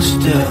too much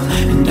still,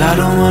 and I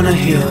don't wanna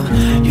heal.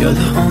 You're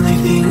the only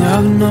thing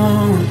I've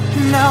known.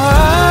 Now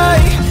I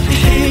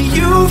hate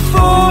you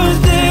for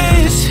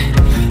this,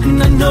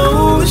 and I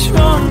know it's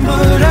wrong,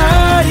 but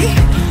I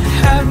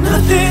have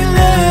nothing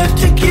left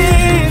to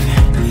give.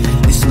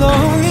 It's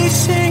slowly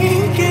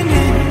sinking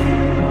in.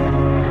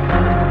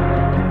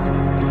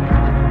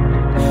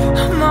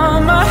 I'm on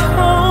my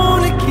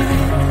own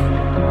again.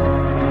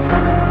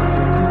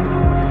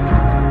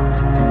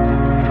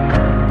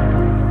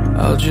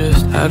 I'll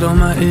just hide all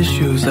my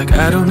issues like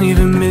I don't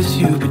even miss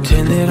you.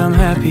 Pretend that I'm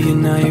happy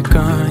and now you're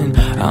gone.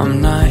 I'm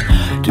not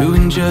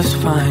doing just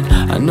fine.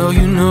 I know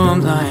you know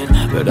I'm lying,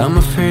 but I'm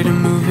afraid of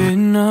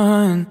moving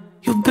on.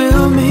 You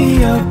build me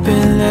up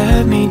and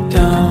let me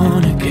down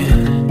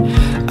again.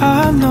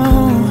 I know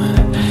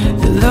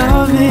that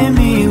loving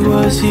me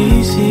was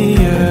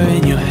easier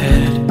in your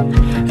head,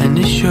 and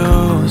it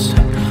shows.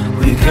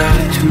 We got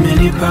too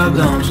many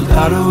problems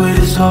without a way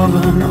to solve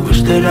them. I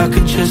wish that I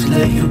could just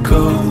let you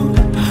go,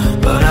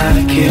 but I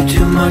care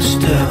too much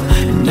still,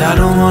 and I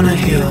don't wanna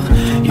heal.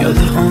 You're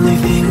the only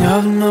thing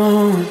I've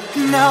known.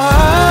 Now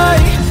I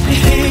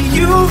hate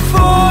you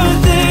for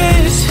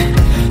this,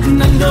 and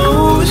I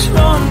know it's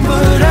wrong,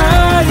 but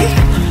I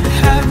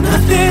have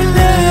nothing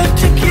left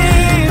to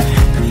give.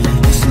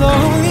 It's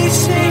slowly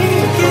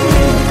sinking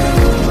in.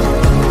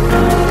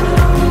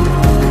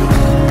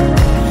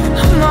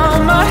 I'm on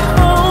my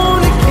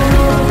own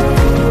again.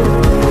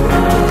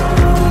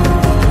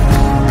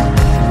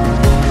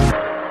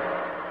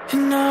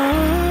 And I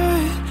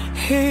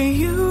hate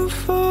you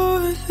for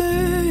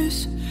this,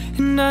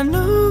 and I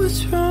know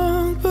it's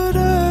wrong, but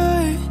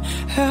I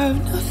have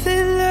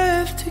nothing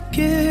left to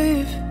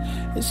give.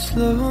 It's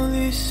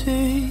slowly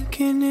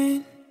sinking in.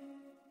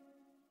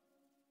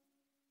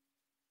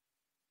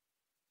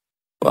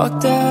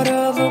 Walked out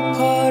of a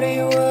party,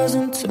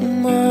 wasn't too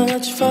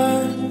much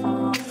fun.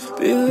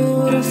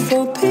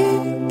 Beautiful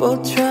people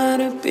trying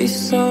to be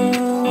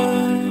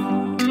someone.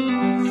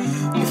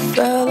 You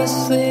fell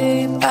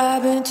asleep,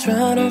 I've been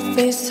trying to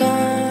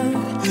FaceTime.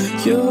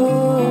 You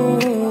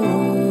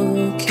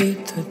keep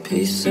the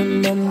peace in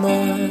my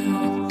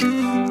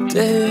mind.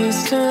 Days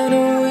turn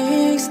to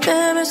weeks,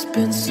 damn it's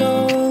been so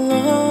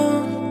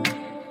long.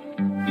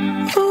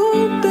 Oh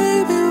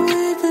baby,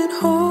 we've been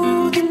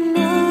holding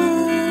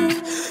on.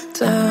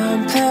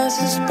 Time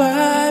passes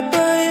by,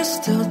 but you're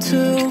still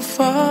too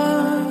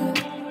far.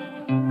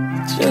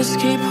 Just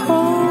keep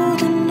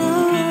holding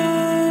on.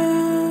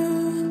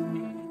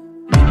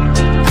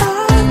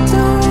 I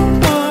don't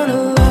wanna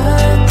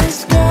let this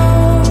go.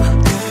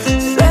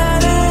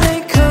 Saturday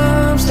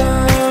comes,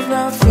 I'm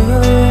not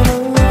feeling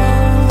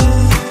alone.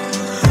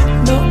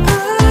 No,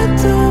 I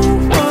don't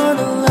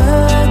wanna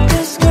let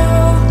this go,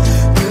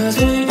 'cause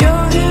when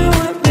you're here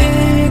with me,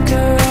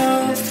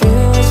 girl, it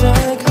feels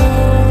like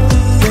home.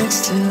 Next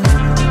to you.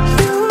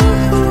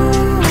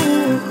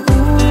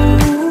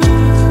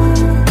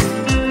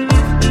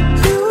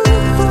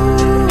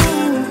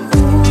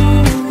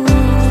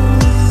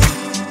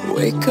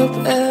 Wake up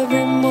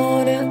every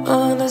morning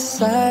on the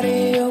side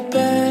of your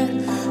bed.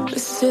 The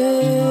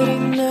city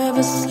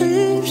never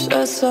sleeps,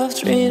 shuts off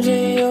dreams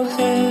in your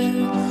head.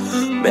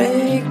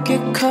 Make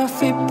your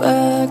coffee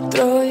black,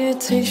 throw your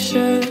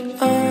t-shirt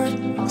on.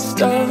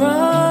 Start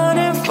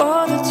running for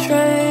the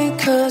train,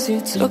 'cause you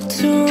took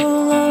too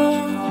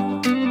long.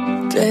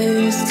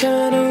 Days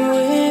turn to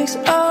weeks,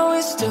 are we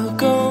still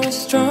going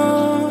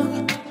strong?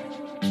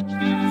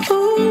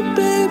 Oh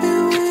baby,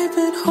 we've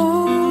been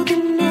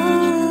holding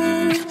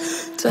on.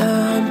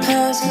 Time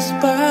passes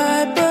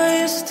by, but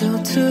you're still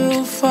too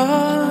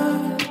far.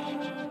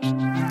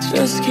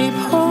 Just keep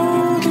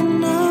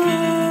holding on.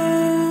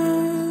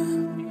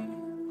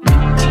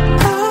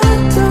 I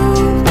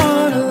don't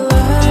wanna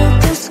let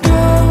this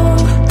go.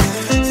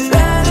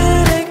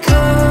 Saturday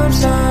comes,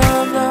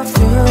 I'm not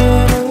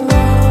feeling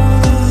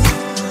alone.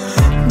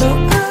 No,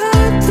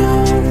 I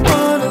don't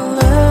wanna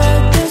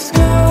let this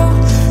go,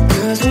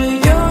 'cause when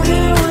you're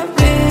here with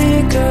me,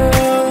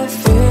 girl, it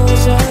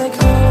feels like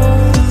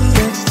home.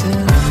 Next to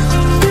you.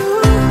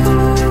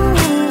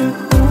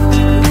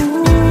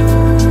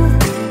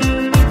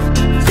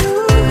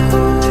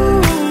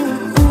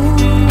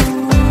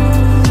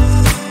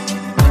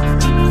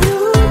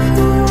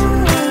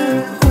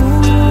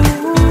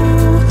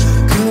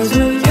 'Cause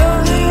when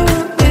you're here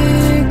with me,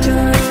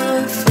 girl,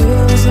 it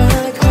feels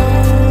like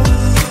home.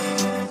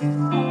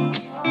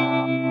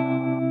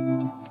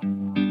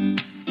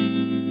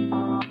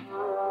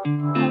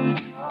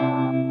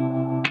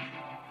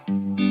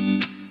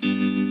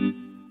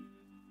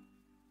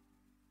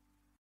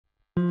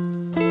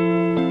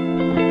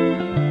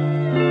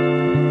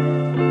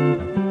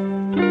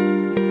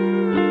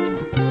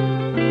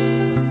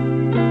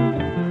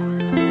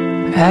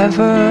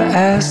 Ever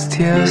asked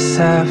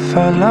yourself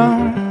how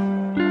long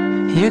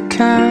you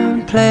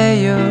can play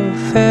your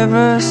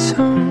favorite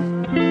song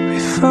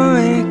before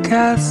it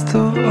gets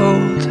too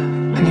old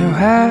and you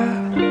have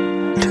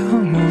to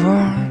move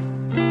on?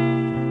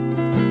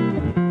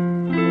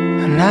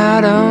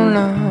 I don't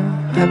know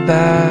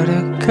about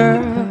a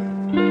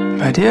girl,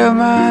 but you're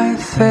my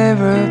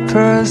favorite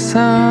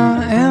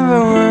person in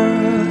the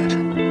world.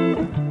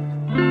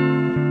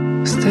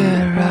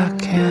 Still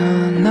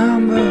rocking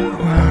number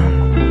one.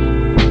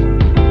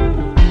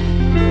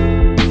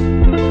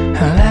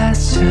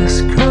 Let's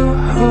just grow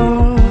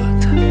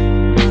old.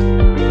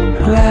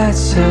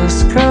 Let's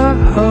just grow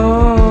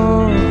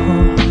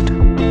old.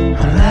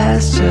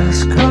 Let's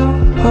just grow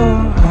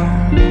old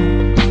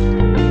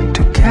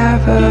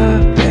together,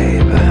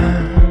 baby.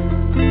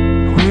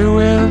 We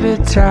will be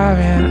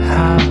driving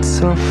out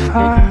so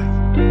far,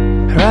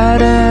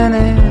 riding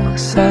in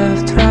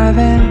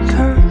self-driving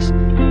cars,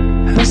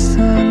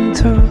 listen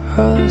to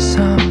old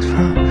songs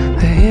from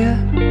the year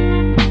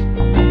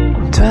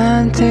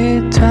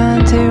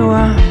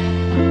 2021.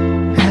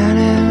 And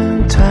in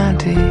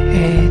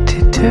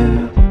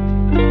 2082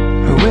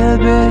 we will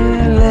be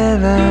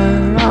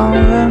living on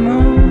the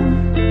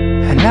moon.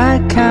 And I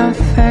can't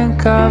think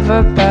of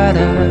a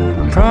better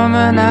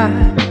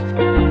promenade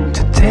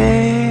to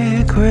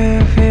take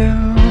with you.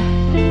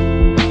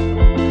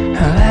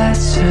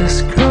 Let's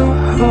just grow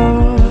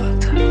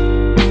old.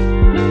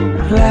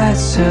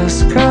 Let's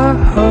just grow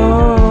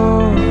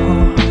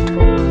old.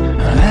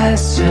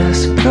 Let's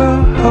just grow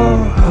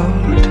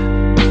old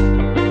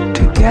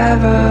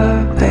together,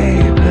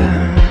 baby.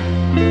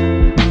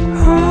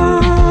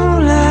 Oh,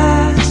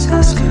 let's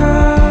just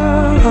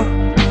grow.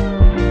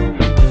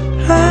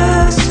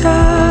 Let's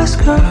just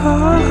grow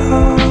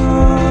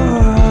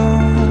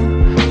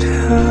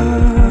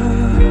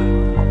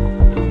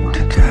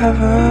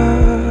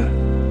together,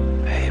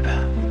 baby.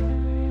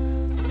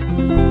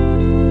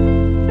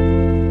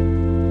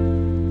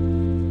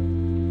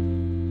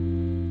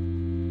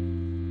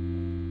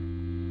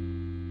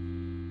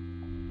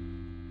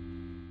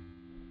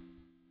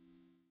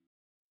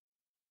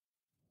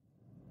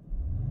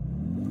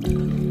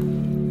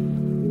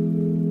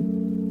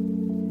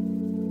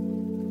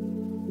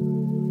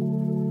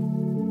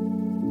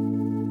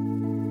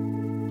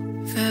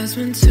 There's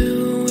been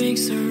 2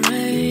 weeks of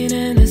rain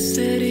in the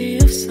city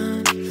of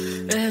sun.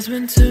 There's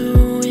been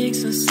 2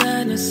 weeks of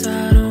sadness,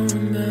 I don't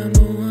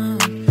remember one.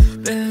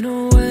 Been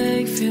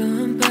awake,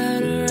 feeling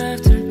better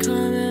after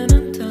coming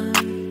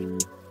undone.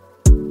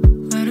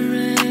 Let it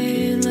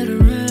rain, let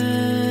it rain.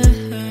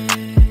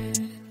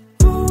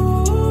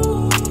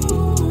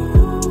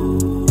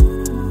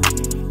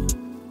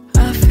 I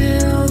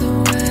feel the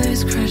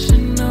waves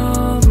crashing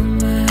over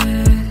me.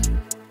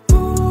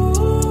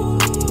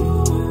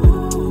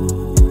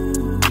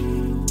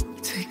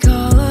 Take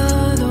all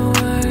of the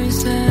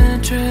worries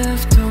and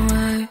drift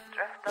away.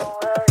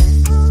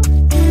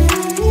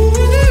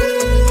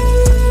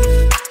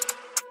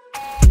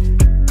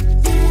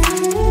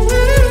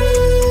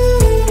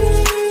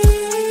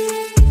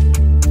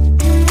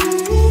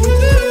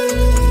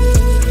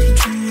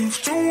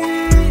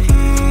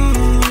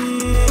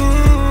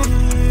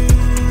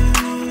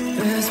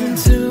 There's been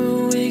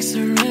 2 weeks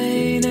of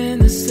rain in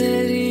the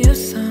city of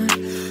sun.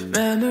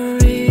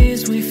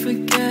 Memories we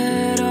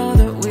forget, all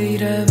that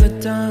we'd ever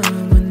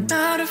done. We're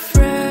not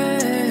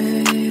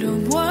afraid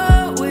of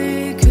what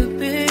we could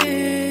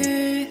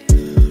be.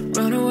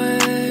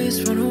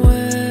 Runaways,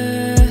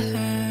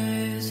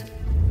 runaways.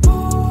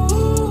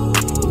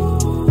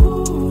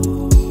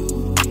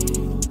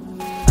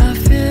 I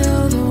feel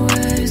the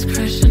waves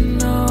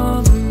crashing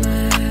over me.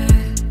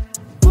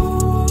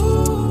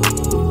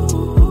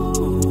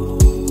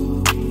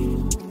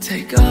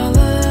 Take all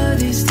of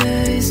these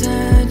days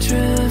and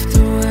drift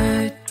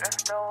away.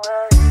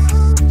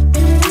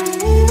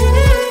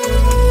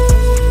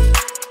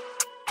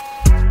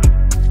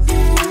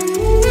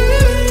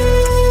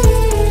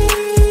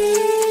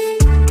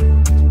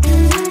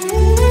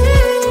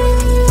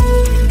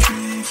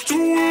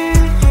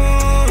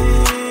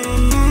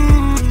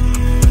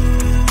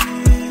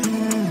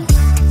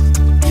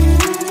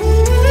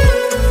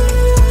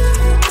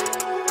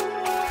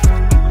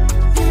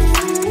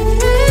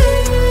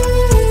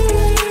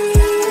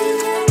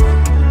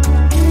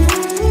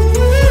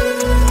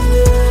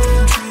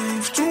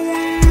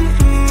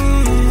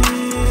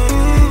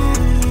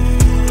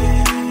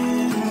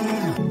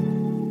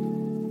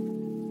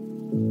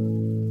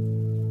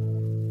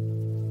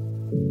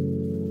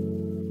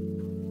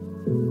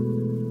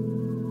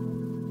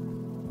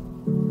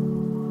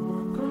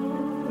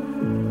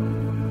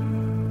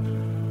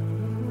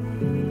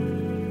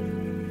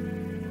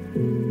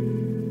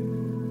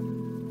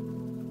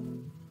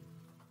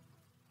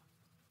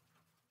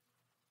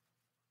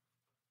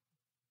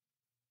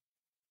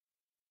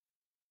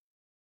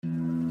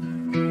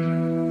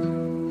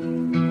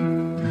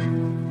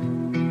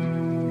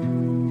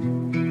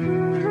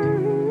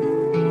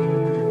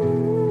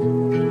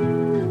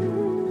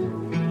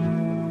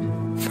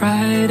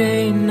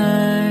 Friday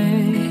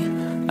night,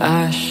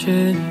 I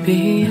should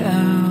be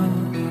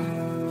out,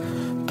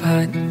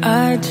 but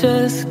I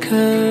just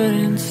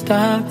couldn't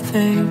stop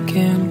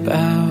thinking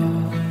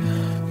about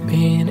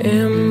being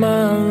in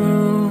my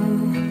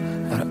room.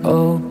 I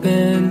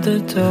opened the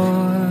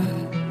door,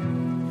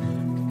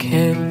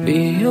 can't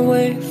be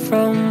away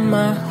from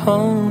my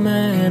home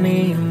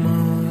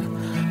anymore.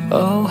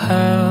 Oh,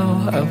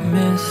 how I've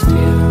missed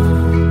you.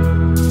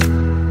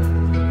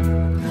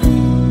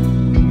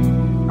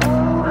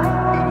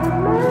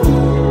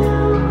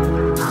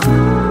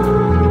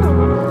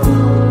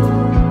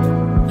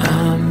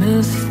 I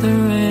miss the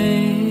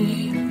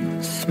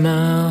rain,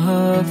 smell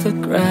of the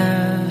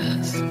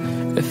grass.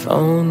 If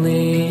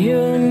only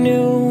you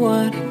knew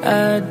what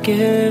I'd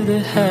give to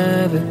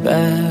have it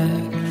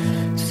back.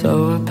 So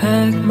I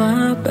packed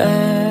my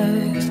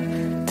bags,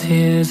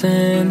 tears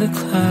in the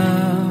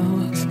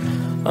clouds,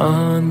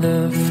 on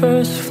the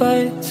first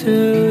flight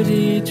to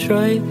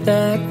Detroit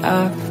that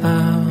I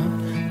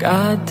found.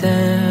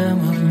 Goddamn,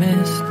 I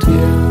missed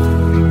you.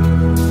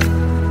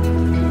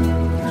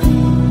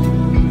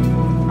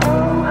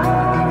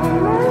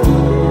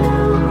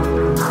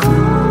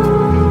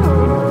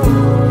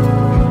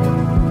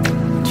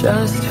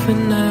 Just for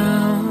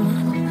now,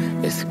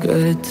 it's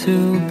good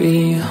to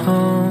be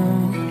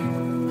home.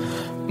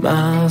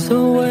 Miles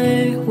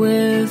away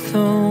with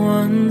the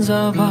ones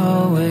I've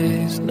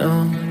always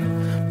known.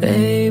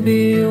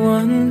 Maybe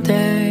one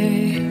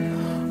day,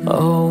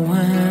 oh,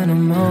 when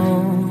I'm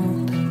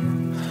old,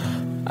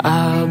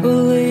 I'll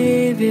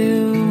believe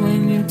you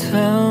when you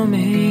tell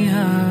me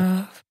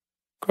I've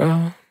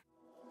grown.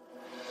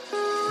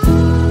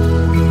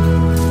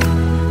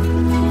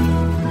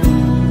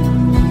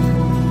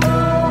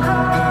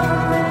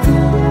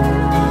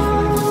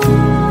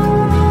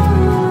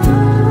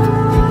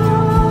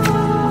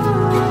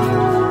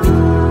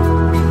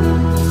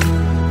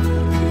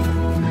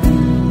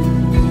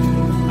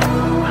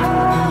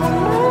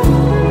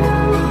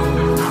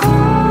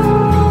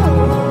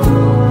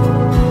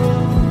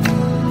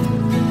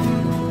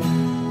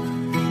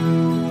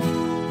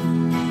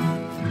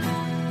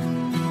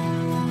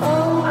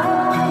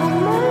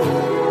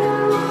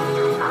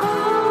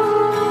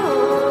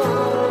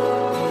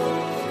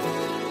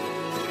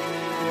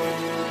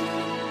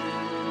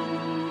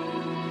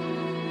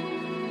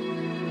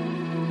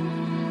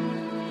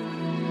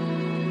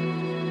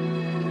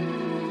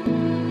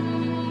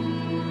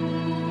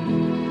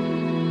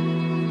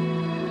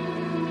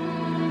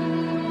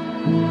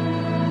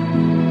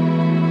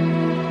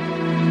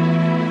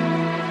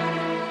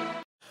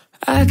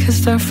 I can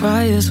start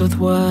fires with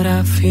what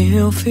I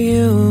feel for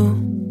you.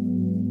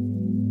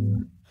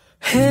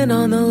 Hand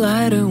on the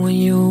lighter when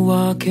you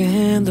walk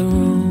in the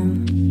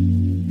room.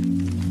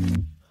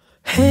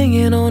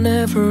 Hanging on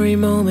every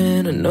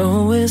moment, I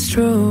know it's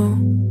true.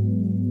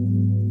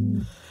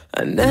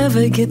 I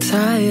never get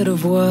tired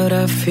of what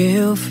I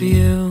feel for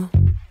you.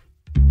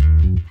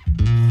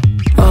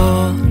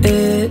 All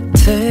it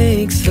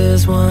takes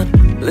is one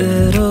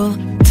little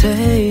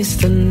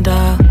taste and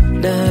I'll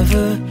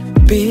never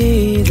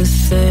be the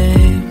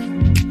same.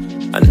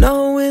 I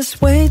know it's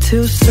way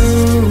too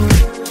soon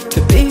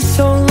to be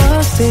so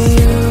lost in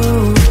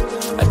you.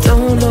 I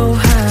don't know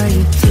how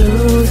you do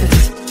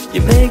this.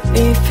 You make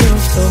me feel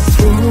so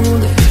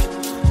foolish.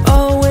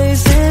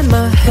 Always in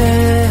my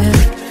head,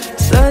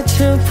 such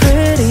a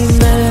pretty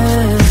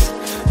mess.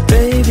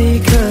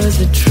 Baby, 'cause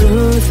the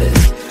truth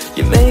is,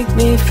 you make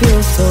me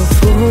feel so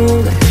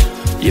foolish.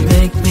 You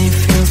make me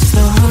feel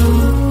so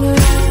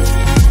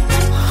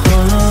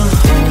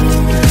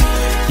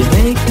you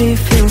make me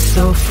feel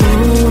so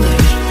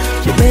foolish.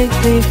 You make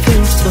me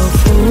feel so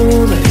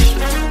foolish.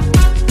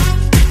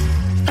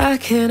 I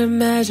can't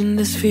imagine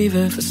this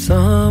fever for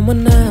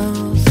someone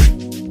else.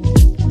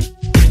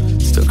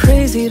 Still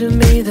crazy to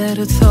me that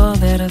it's all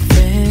that I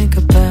think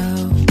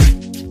about.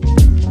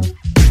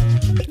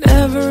 And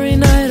every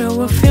night I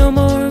will feel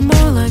more and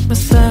more like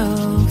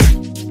myself.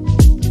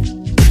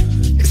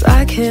 'Cause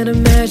I can't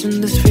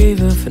imagine this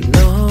fever for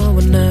no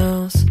one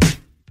else.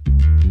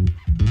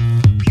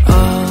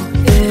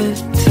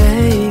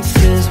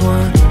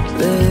 One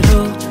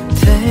little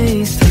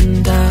taste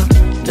and I'll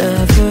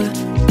never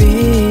be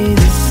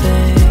the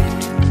same.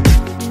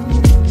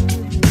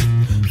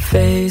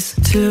 Face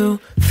to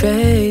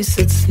face,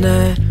 it's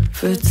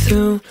never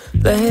too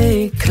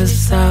late,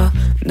 'cause I'll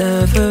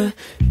never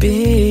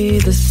be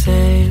the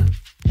same.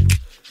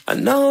 I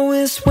know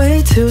it's way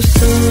too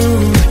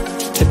soon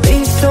to be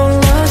so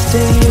lost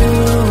in you.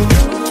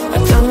 I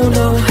don't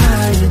know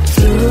how you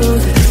do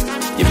this.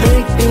 You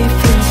make me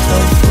feel so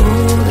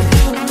foolish.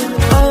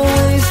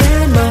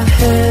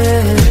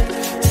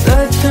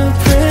 Such a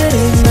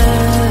pretty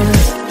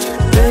mess.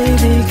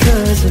 Baby,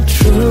 'cause the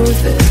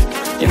truth is,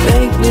 you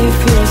make me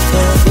feel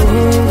so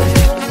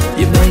foolish.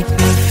 You make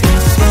me feel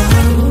so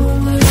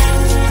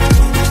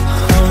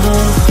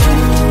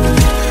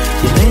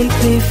you make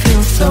me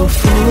feel so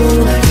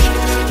foolish.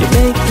 You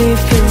make me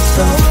feel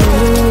so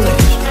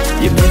foolish.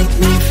 You make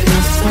me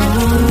feel so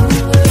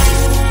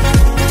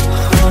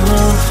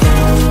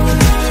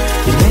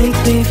you make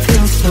me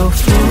feel so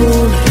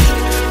foolish.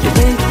 You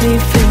make me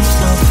feel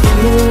so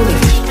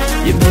foolish.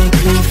 You make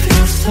me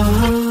feel so.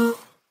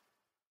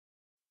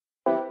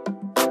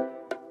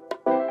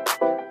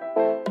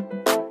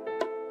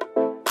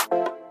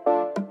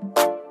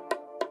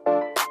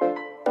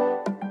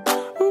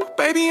 Ooh,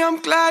 baby, I'm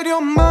glad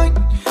you're mine.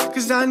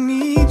 'cause I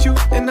need you,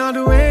 and I'll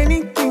do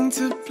anything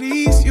to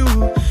please you.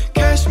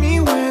 Catch me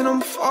when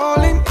I'm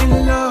falling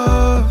in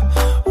love.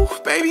 Ooh,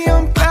 baby,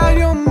 I'm glad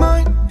you're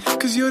mine,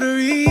 'cause you're the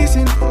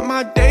reason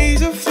my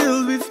days are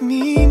filled with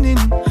meaning.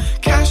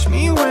 Catch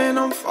me when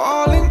I'm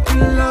falling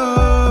in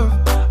love.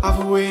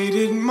 I've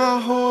waited my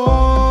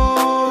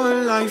whole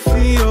life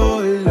for your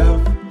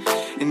love,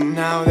 and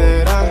now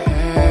that I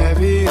have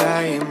it,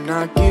 I am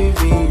not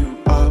giving you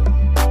up.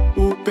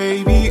 Ooh,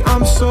 baby,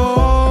 I'm so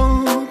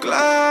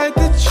glad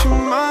that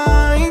you're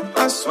mine.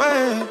 I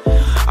swear,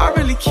 I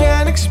really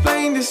can't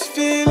explain this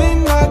feeling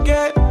I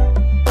get.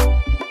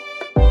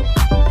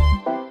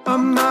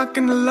 I'm not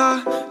gonna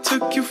lie,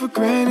 took you for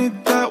granted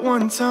that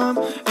one time,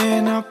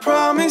 and I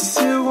promise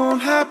it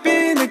won't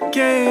happen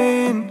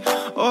again.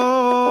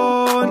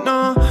 Oh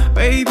no,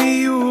 baby,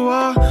 you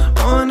are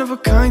one of a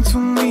kind to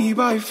me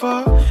by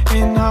far,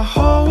 and I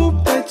hope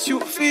that you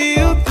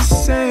feel the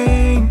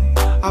same.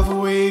 I've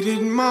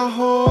waited my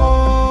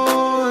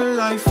whole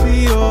life for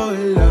your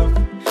love,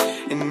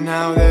 and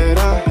now that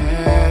I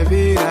have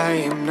it, I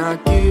am not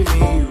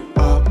giving you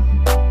up.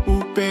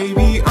 Ooh,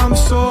 baby, I'm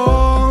so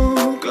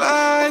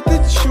glad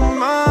that you're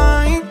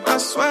mine. I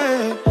swear,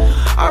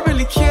 I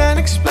really can't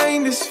explain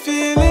this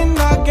feeling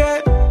I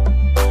get.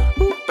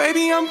 Ooh,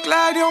 baby, I'm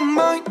glad you're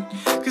mine,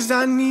 'cause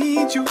I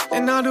need you,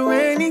 and I'll do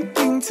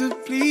anything to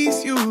please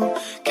you.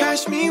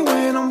 Catch me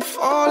when I'm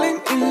falling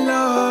in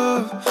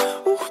love.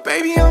 Ooh,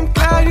 baby, I'm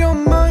glad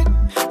you're mine,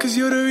 'cause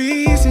you're the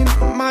reason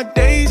my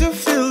days are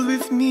filled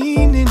with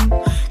meaning.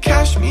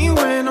 Catch me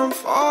when I'm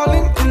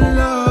falling in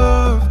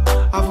love.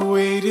 I've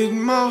waited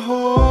my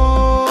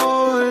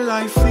whole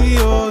life for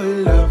your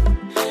love,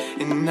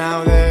 and now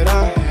that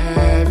I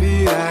have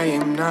it, I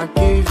am not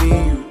giving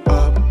you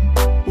up.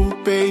 Ooh,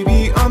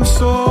 baby, I'm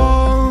so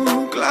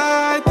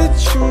glad that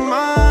you're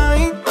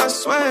mine. I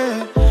swear,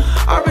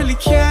 I really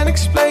can't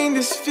explain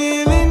this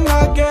feeling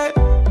I get.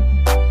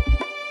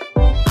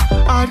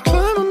 I'd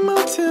climb a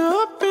mountain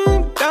up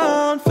and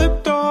down, flip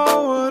the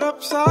whole world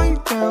upside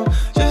down,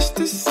 just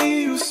to see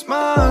you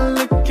smile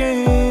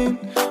again.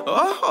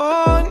 Oh,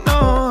 oh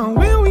no,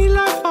 when we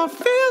laugh I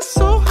feel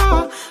so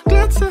high.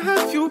 Glad to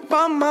have you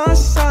by my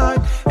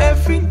side.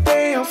 Every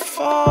day I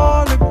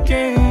fall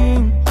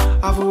again.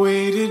 I've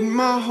waited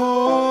my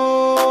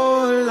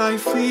whole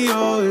life for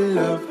your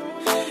love,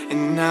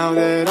 and now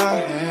that I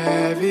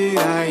have it,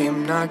 I am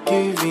not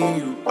giving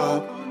you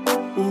up.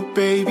 Ooh,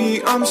 baby,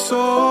 I'm so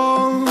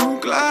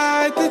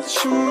glad that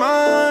you're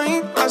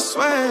mine. I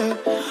swear,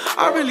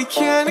 I really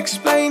can't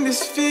explain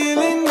this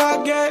feeling I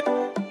get.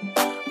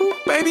 Ooh,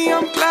 baby,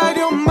 I'm glad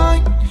you're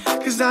mine,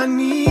 'cause I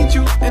need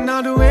you, and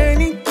I'll do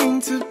anything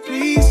to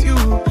please you.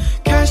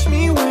 Catch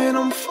me when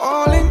I'm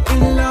falling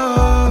in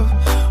love.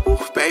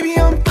 Ooh, baby,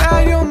 I'm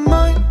glad you're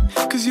mine,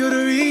 'cause you're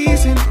the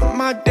reason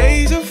my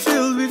days are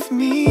filled with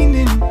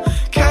meaning.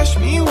 Catch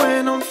me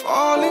when I'm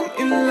falling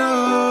in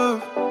love.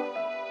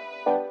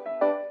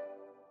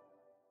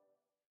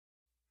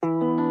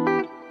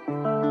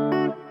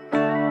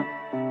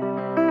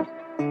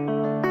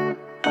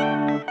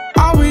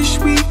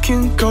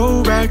 Can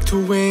go back to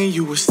when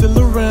you were still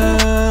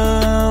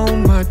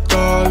around, my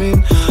darling.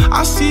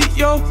 I see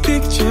your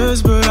pictures,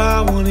 but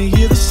I wanna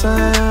hear the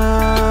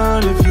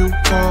sound of you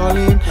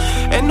calling.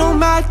 And no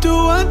matter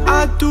what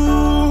I do,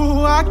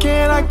 I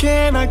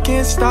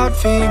can't stop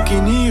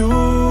thinking of you.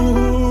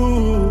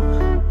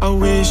 I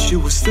wish you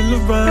were still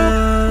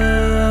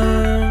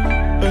around.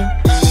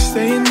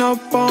 Staying up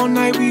all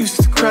night, we used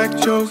to crack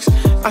jokes.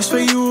 I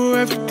swear you were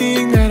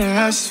everything that I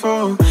asked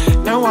for.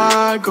 Now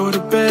I go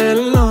to bed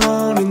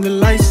alone and the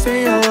lights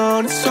stay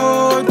on. It's so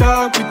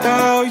dark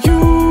without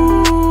you.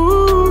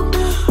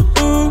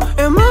 Ooh,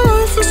 and my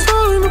life is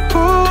falling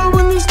apart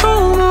when there's no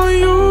more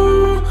you.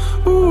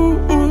 Ooh,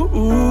 ooh,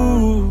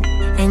 ooh.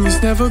 And it's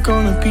never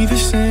gonna be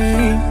the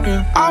same,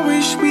 yeah. I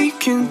wish we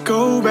can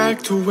go back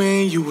to when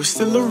you were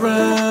still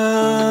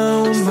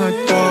around, my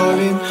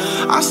darling.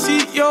 I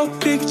see your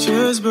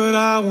pictures, but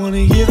I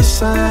wanna hear the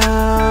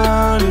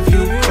sound of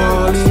you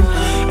calling.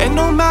 And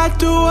no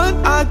matter what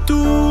I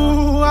do,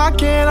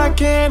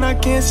 I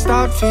can't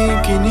stop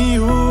thinking of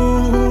you.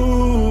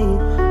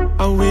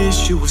 I wish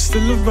you were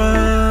still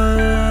around,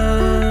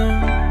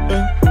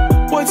 yeah.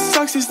 What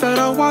sucks is that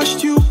I watched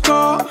you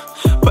go,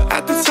 but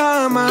at the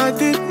time I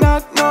did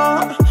not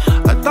know.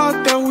 I thought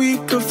that we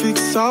could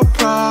fix our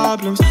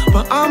problems,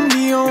 but I'm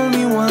the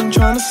only one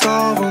trying to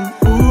solve them.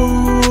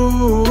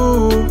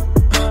 Ooh,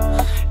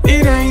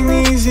 it ain't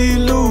easy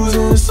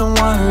losing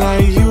someone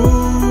like you.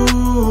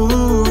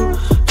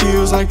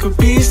 Feels like a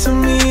piece of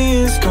me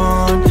is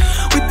gone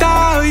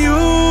without you.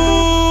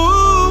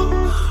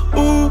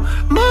 Ooh,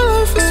 my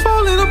life is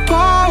falling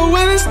apart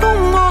when it's no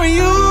more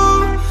you.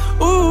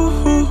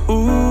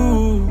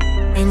 Ooh,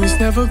 and it's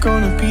never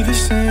gonna be the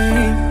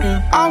same,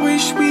 yeah. I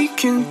wish we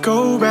can go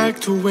back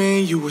to when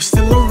you were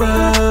still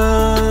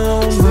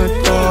around, my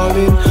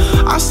darling.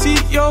 I see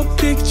your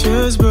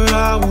pictures, but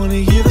I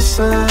wanna hear the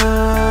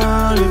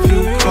sound of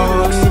you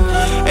calling.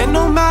 And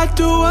no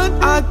matter what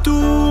I do,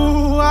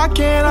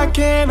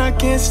 I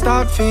can't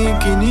stop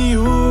thinking of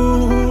you.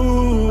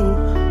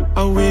 I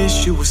I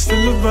wish you were still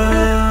around.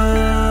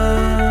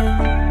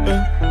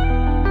 Yeah.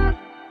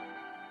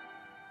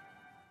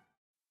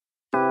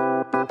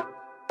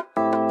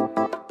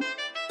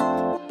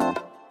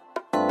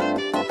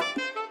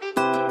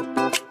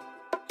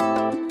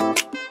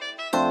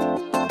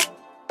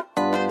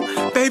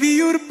 Baby,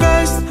 you the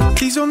best,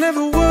 please don't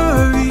ever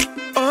worry.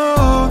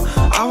 Oh,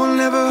 I will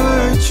never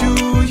hurt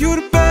you. You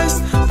the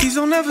best, please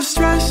don't ever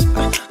stress.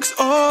 Cause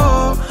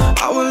oh,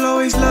 I will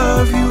always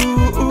love you.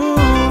 Oh,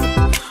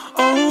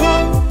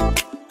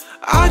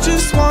 I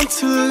just want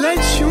to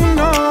let you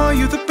know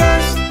you're the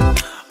best.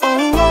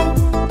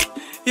 Oh,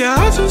 yeah,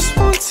 I just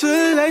want to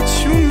let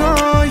you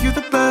know you're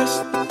the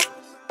best.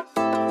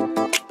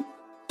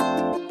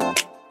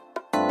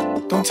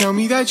 Don't tell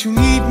me that you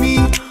need me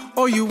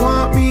or you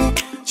want me.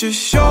 Just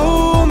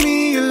show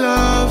me your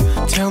love.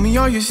 Tell me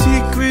all your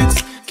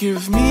secrets.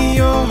 Give me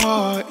your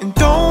heart and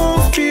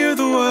don't fear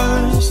the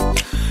worst.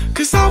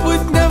 Cause I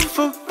would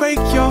never break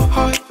your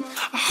heart.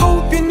 I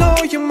hope you know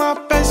you're my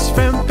best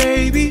friend,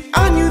 baby.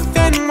 I knew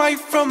then right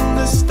from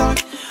the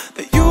start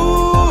that you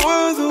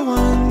were the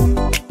one.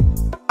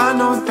 I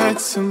know that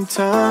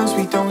sometimes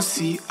we don't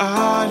see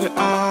eye to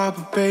eye,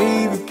 but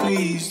baby,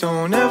 please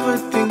don't ever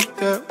think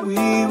that we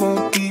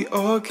won't be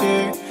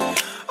okay.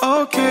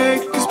 Okay,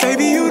 cause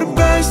baby, you the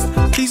best,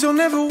 please don't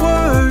ever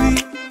worry.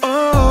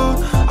 Oh,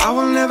 I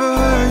will never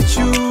hurt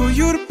you.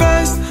 You the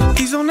best,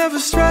 please don't ever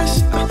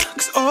stress.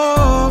 Cause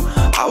oh,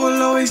 I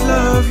will always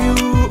love you.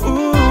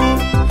 Oh,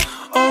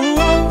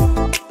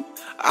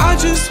 I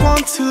just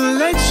want to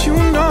let you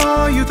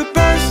know you're the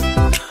best.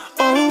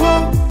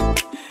 Oh,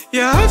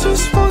 yeah, I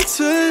just want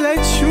to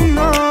let you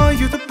know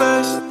you're the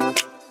best.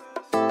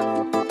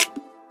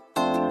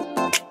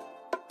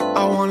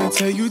 I wanna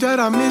tell you that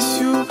I miss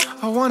you.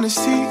 I wanna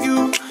see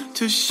you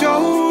to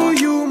show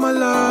you my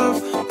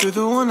love. You're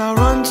the one I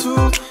run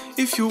to.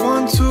 If you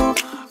want to,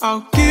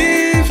 I'll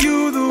give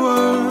you the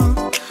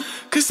world.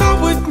 Cause I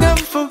would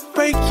never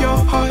break your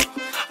heart.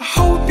 I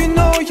hope you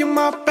know you're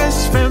my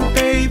best friend,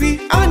 baby.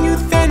 I knew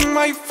then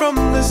right from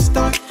the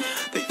start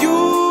that you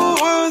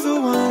were the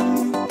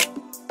one.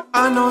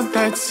 I know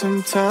that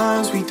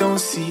sometimes we don't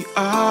see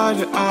eye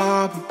to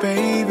eye, but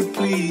baby,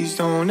 please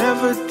don't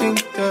ever think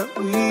that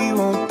we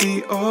won't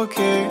be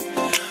okay.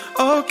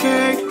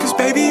 Okay, cause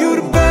baby, you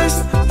the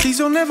best, please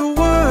don't ever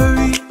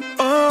worry.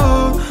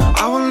 Oh,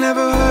 I will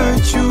never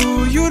hurt you.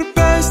 You the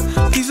best,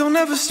 please don't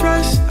ever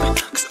stress.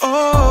 Cause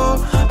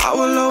oh, I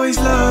will always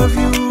love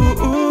you.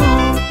 Oh,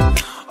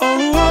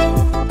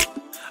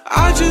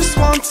 I just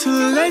want to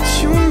let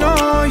you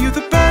know you're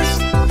the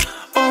best.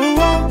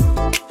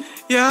 Oh,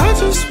 yeah, I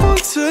just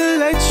want to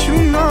let you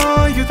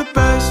know you're the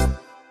best.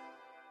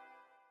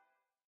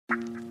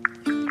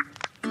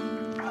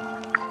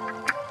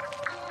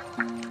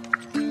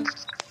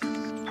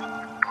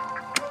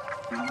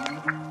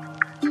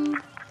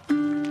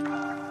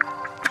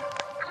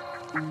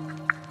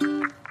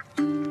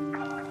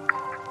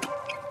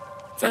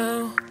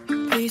 Found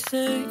peace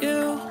in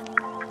you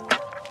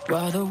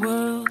while the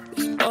world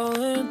is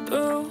falling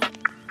through.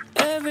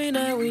 Every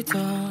night we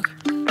talk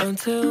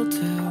until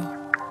 2.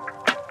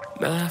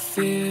 My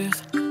fears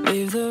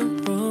leave the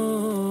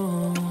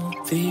room.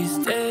 These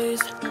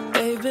days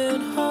they've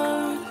been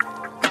hard.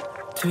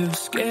 Too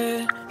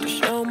scared to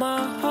show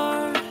my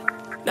heart.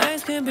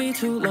 Nights can be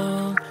too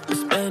long to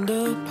spend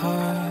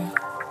apart,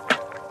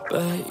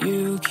 but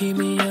you keep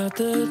me out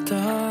the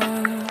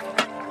dark.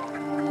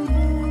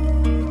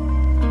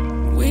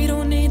 We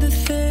don't need to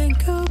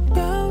think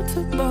about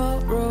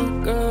tomorrow,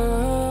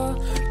 girl,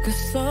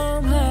 cause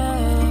somehow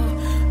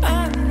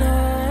I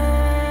know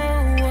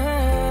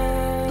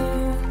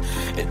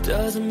it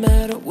doesn't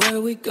matter where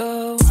we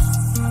go.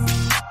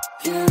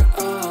 You're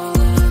all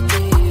I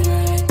need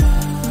right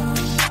now.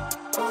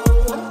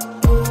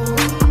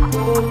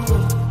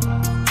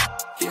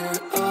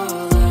 You're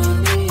all I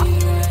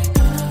need right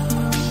now.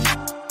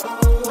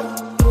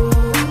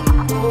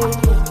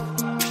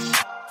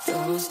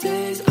 Those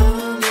days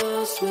I'm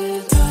lost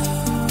without.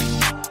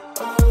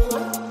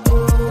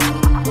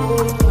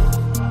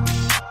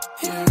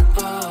 You're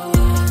all I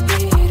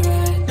need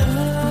right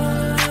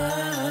now.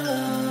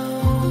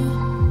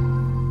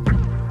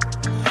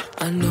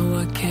 I know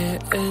I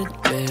can't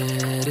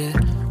admit it.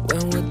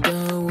 When we're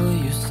done, will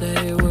you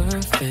say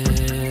we're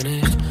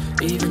finished?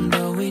 Even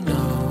though we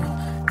know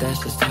that's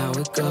just how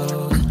it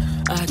goes.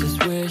 I just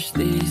wish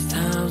these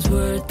times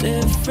were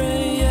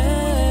different,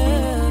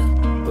 yeah.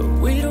 But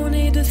we don't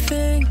need to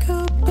think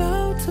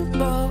about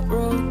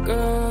tomorrow,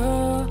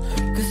 girl,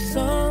 cause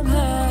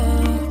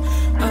somehow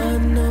I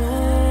know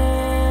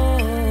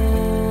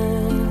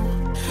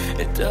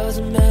it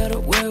doesn't matter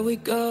where we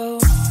go.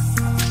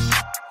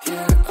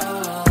 You're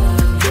all I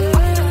need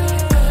right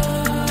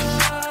now.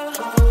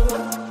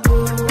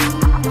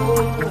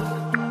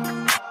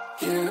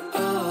 You're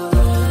all I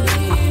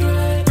need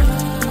right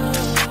now.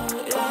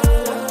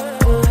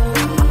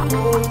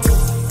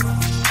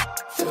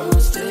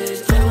 Those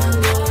days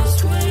I'm lost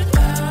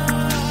without.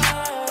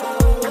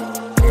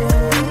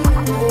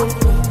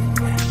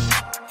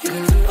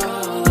 You're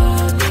all I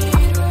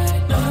need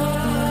right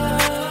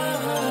now.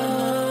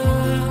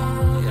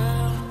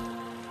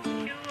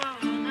 You are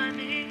all I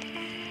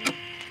need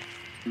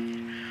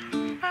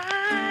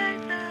right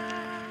now.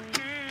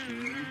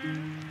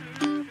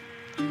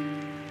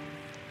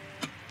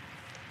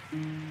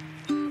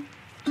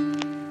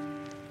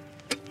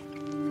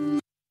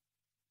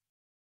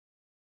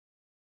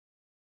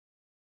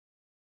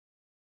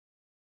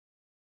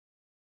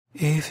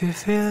 If you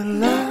feel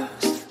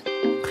lost,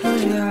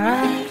 close your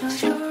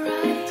eyes.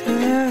 Do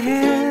you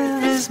hear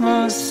this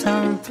small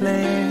sound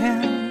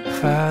playing?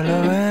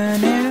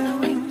 Following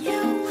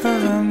you for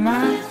the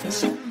miles,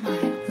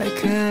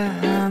 like a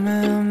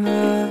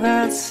hummingbird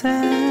that's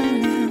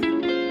singing.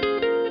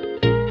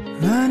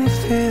 When you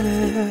feel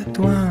it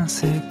once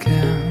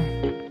again,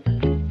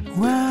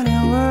 when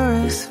your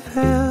worries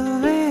fill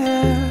the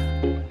air,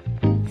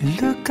 you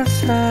look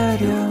outside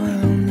your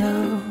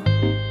window.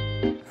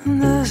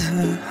 There's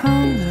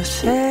 100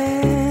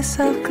 shades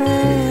of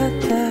grey out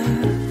there.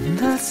 And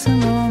that's the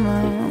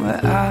moment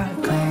where I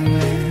come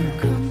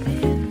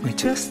in with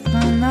just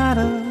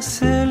another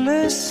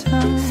silly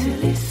song,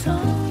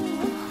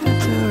 and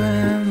to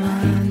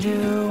remind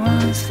you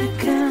once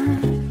again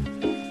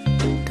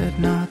that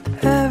not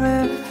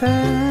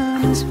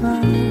everything is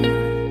wrong.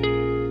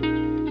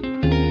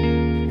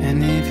 And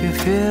if you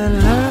feel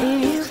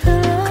love,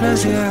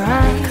 close your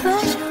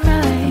eyes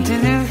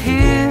until you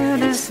hear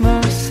the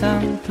small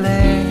sound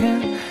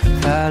playing,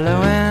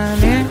 following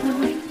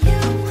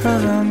you for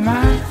the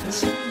miles,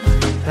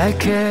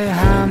 like a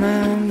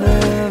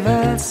hummingbird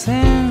that's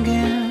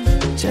singing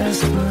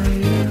just for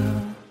you.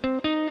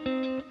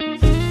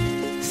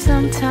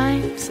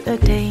 Sometimes a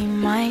day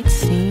might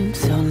seem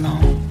so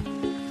long,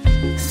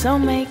 so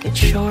make it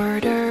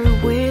shorter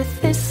with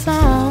this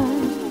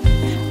song.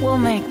 We'll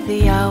make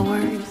the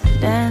hours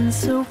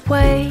dance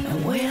away,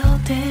 and we'll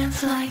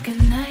dance like a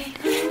night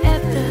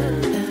at the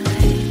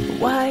lake.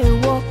 Why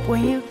walk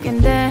when you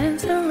can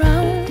dance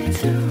around?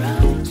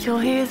 You'll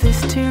hear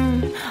this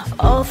tune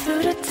all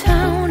through the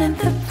town, and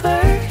the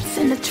birds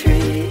in the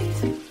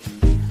trees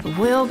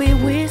will be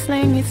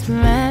whistling its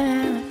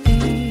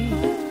melody.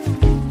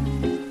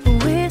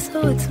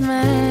 Whistle its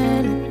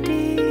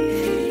melody.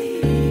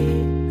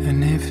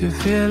 And if you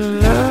feel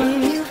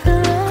love,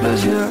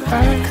 close your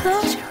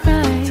eyes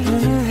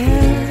till you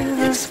hear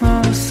the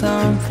small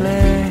sound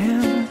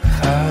playing,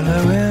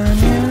 following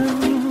you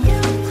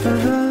for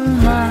the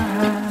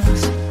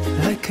miles,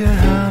 like a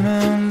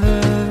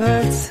hummingbird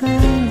that's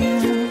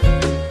singing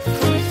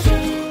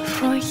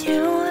For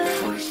you,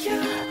 for you,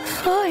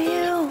 for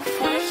you.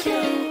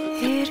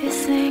 It is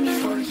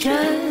singing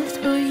just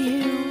for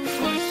you,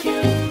 for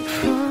you,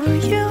 for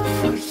you,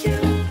 for you,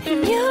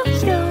 and you,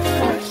 for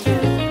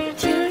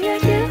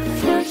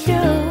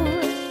you.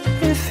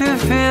 If you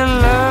feel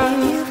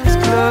love, just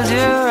close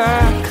your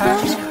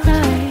eyes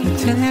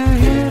until you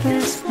hear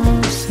this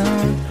small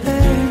sound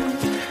playing,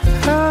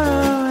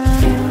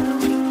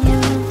 following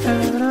you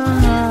through the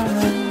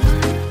miles,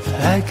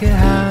 like a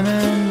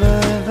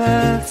hummingbird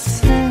that's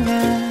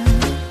singing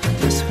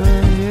just for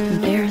you.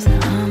 There's a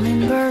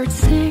hummingbird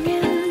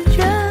singing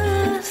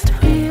just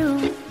for you,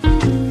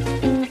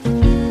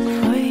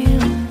 for you.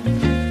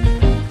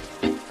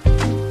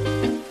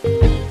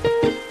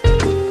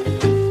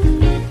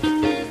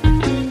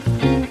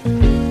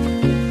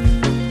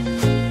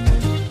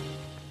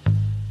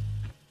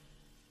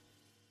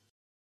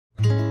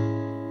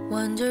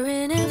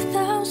 Wondering if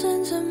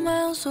thousands of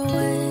miles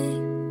away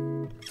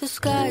the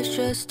sky's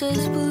just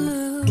as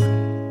blue.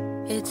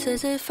 It's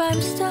as if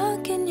I'm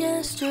stuck in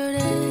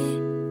yesterday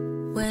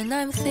when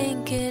I'm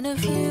thinking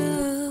of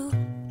you.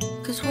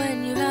 'Cause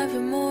when you have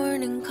your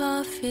morning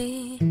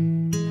coffee,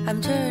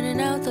 I'm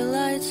turning out the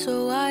lights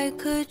so I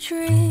could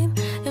dream.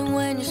 And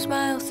when you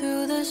smile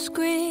through the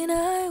screen,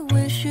 I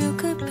wish you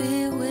could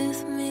be with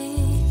me.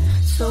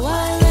 So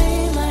I lay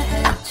my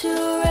head to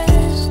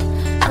rest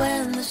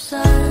when the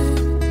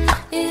sun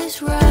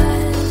is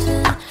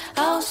rising.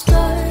 I'll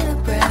start a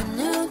brand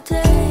new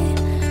day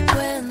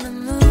when the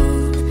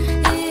moon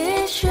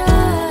is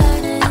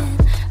shining.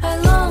 I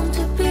long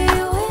to be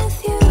with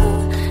you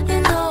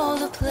in all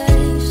the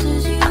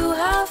places you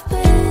have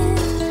been.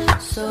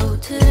 So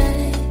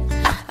today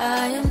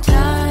I am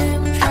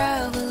time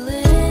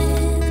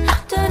traveling.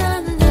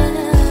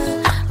 Da-da-da-da.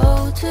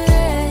 Oh,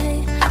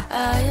 today I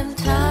am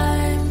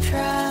time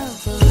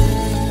traveling.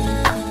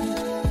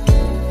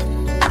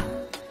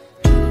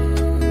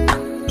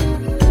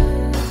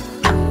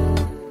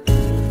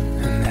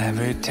 And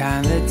every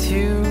time that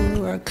you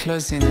are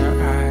closing your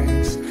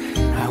eyes,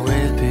 I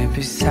will be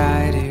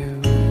beside you,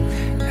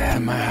 and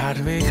my heart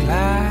will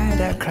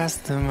glide across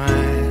the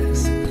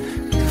miles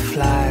to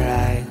fly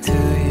right to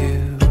you.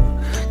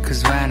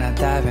 'Cause when I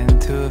dive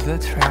into the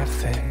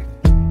traffic,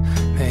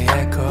 the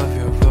echo of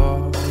your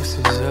voice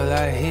is all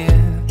I hear.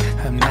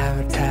 I'm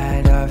never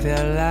tired of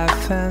your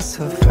laughing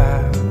so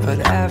far, but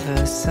ever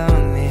so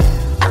near.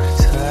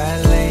 So I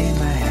lay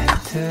my head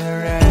to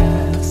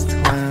rest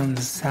when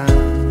the sun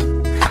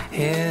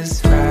is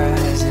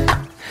rising.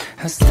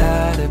 I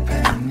start a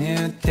brand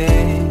new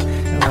day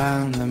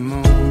when the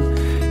moon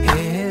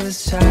is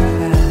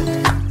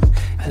shining.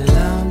 I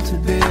long to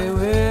be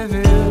with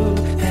you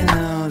and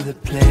all the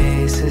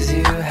places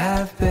you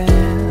have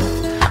been.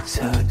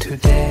 So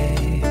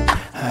today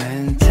I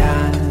am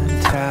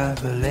time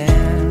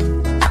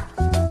traveling.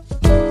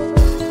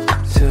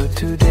 So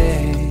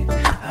today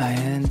I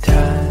am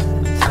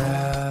time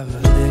traveling.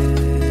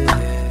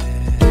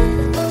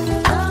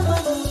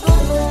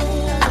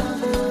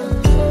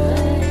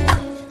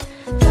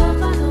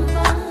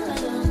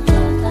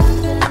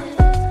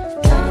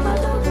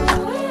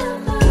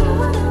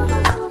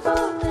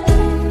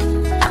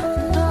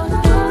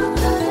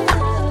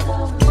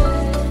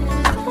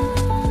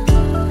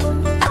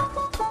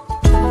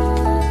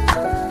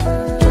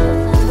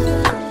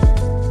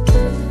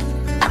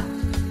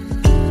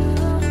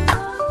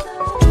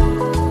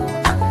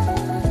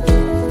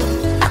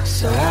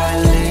 So I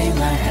lay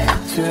my head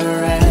to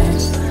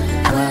rest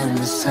when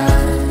the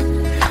sun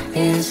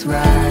is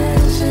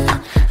rising.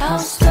 I'll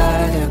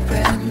start a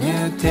brand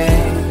new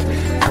day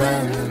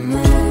when the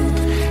moon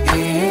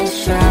is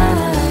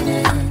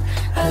shining.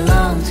 I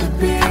long to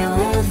be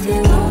with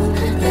you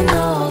in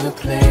all the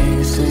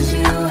places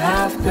you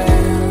have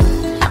been.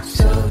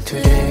 So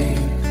today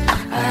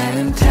I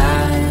am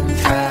time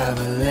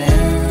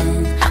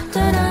traveling.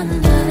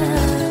 Da-da-da-da.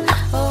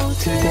 Oh,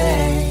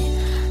 today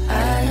I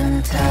am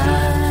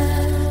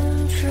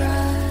time traveling.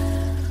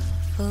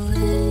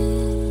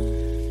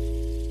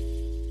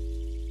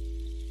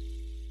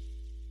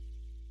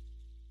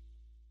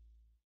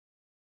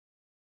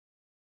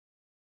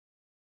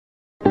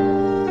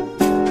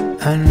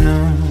 I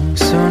know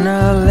sooner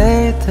or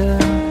later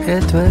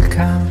it will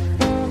come,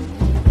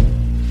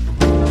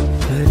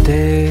 the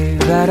day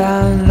that I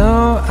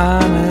know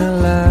I'm in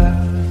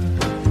love.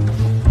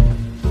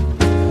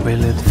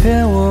 Will it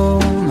feel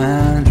warm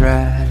and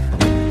dry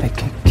like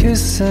a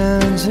kiss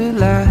in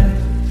July?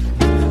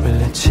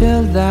 Will it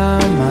chill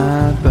down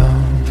my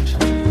bones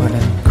when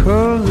I'm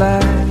cold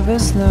like the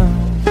snow?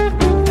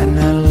 And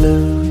I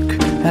look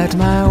at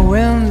my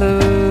window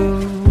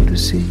to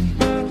see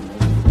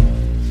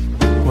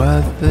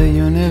what the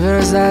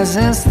universe has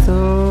in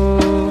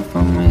store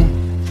for me.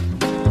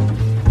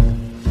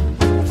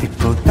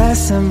 People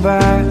passing by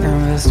in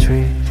the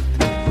street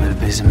will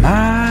be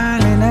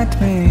smiling at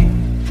me,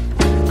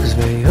 'cause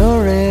they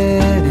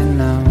already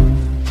know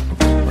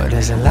what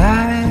it's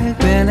like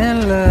being in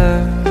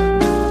love.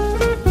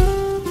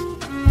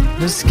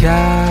 The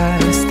sky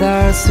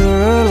starts to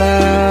roll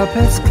up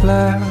its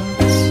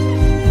clouds,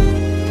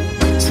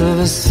 so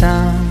the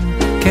sun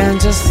can't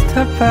just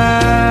stop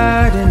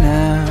hiding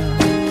out.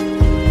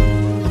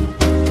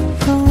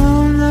 The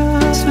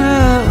windows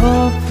will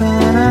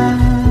open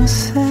and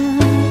sing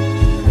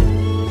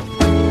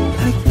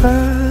like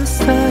birds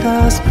that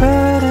are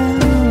spreading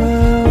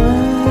their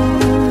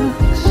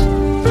wings.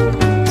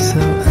 So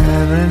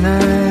every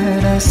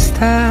night I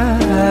stare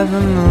at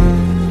the moon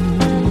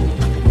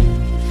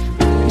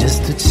just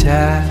to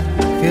check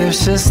if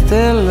she's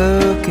still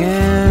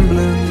looking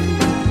blue.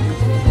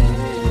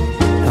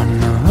 Don't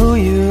know who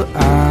you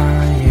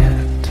are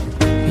yet,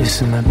 you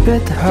seem a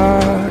bit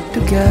hard to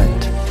get,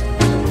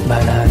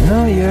 but I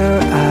know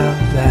you're out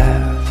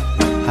there.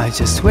 I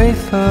just wait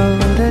for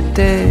the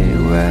day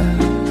when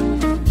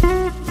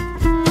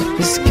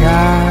the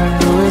sky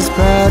will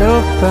spread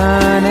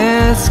open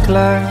its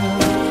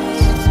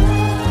clouds,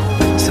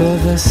 so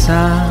the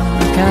sun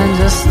can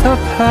just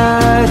stop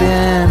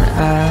hiding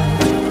out.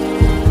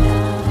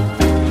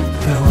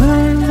 The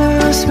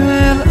windows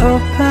will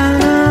open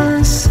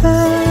and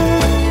sing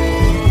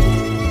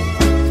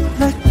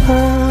like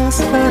birds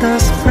that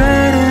are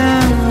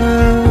spreading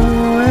their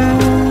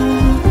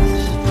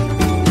wings.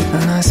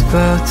 And I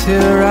spot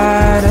you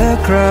right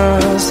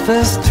across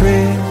the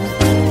street,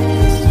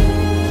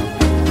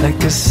 like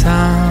a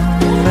song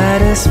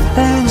that is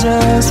playing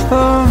just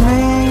for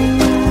me.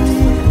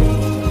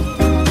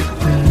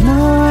 We'll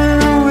know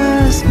and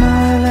we'll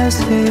smile as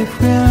if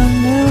we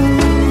knew.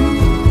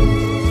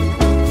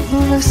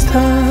 All this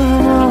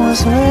time I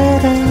was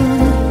waiting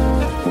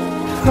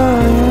for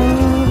you.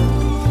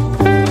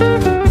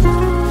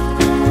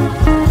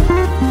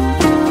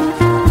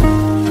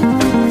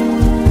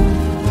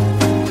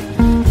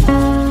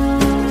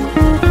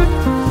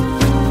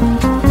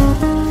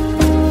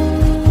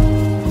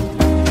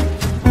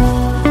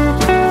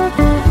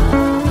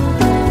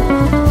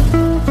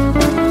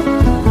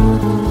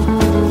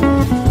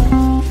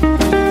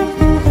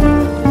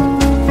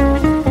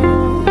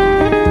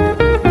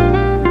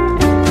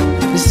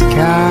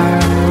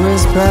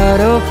 Spread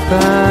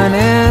open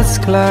its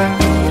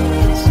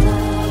clouds,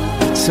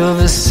 so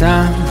the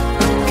sun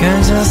can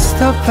just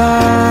stop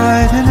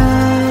hiding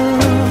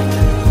out.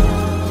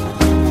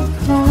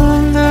 The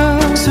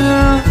windows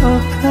will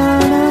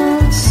open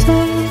and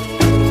sing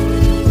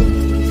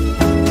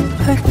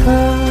like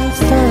birds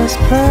that are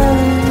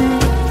spreading,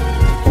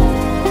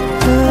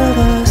 that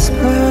are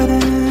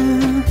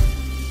spreading.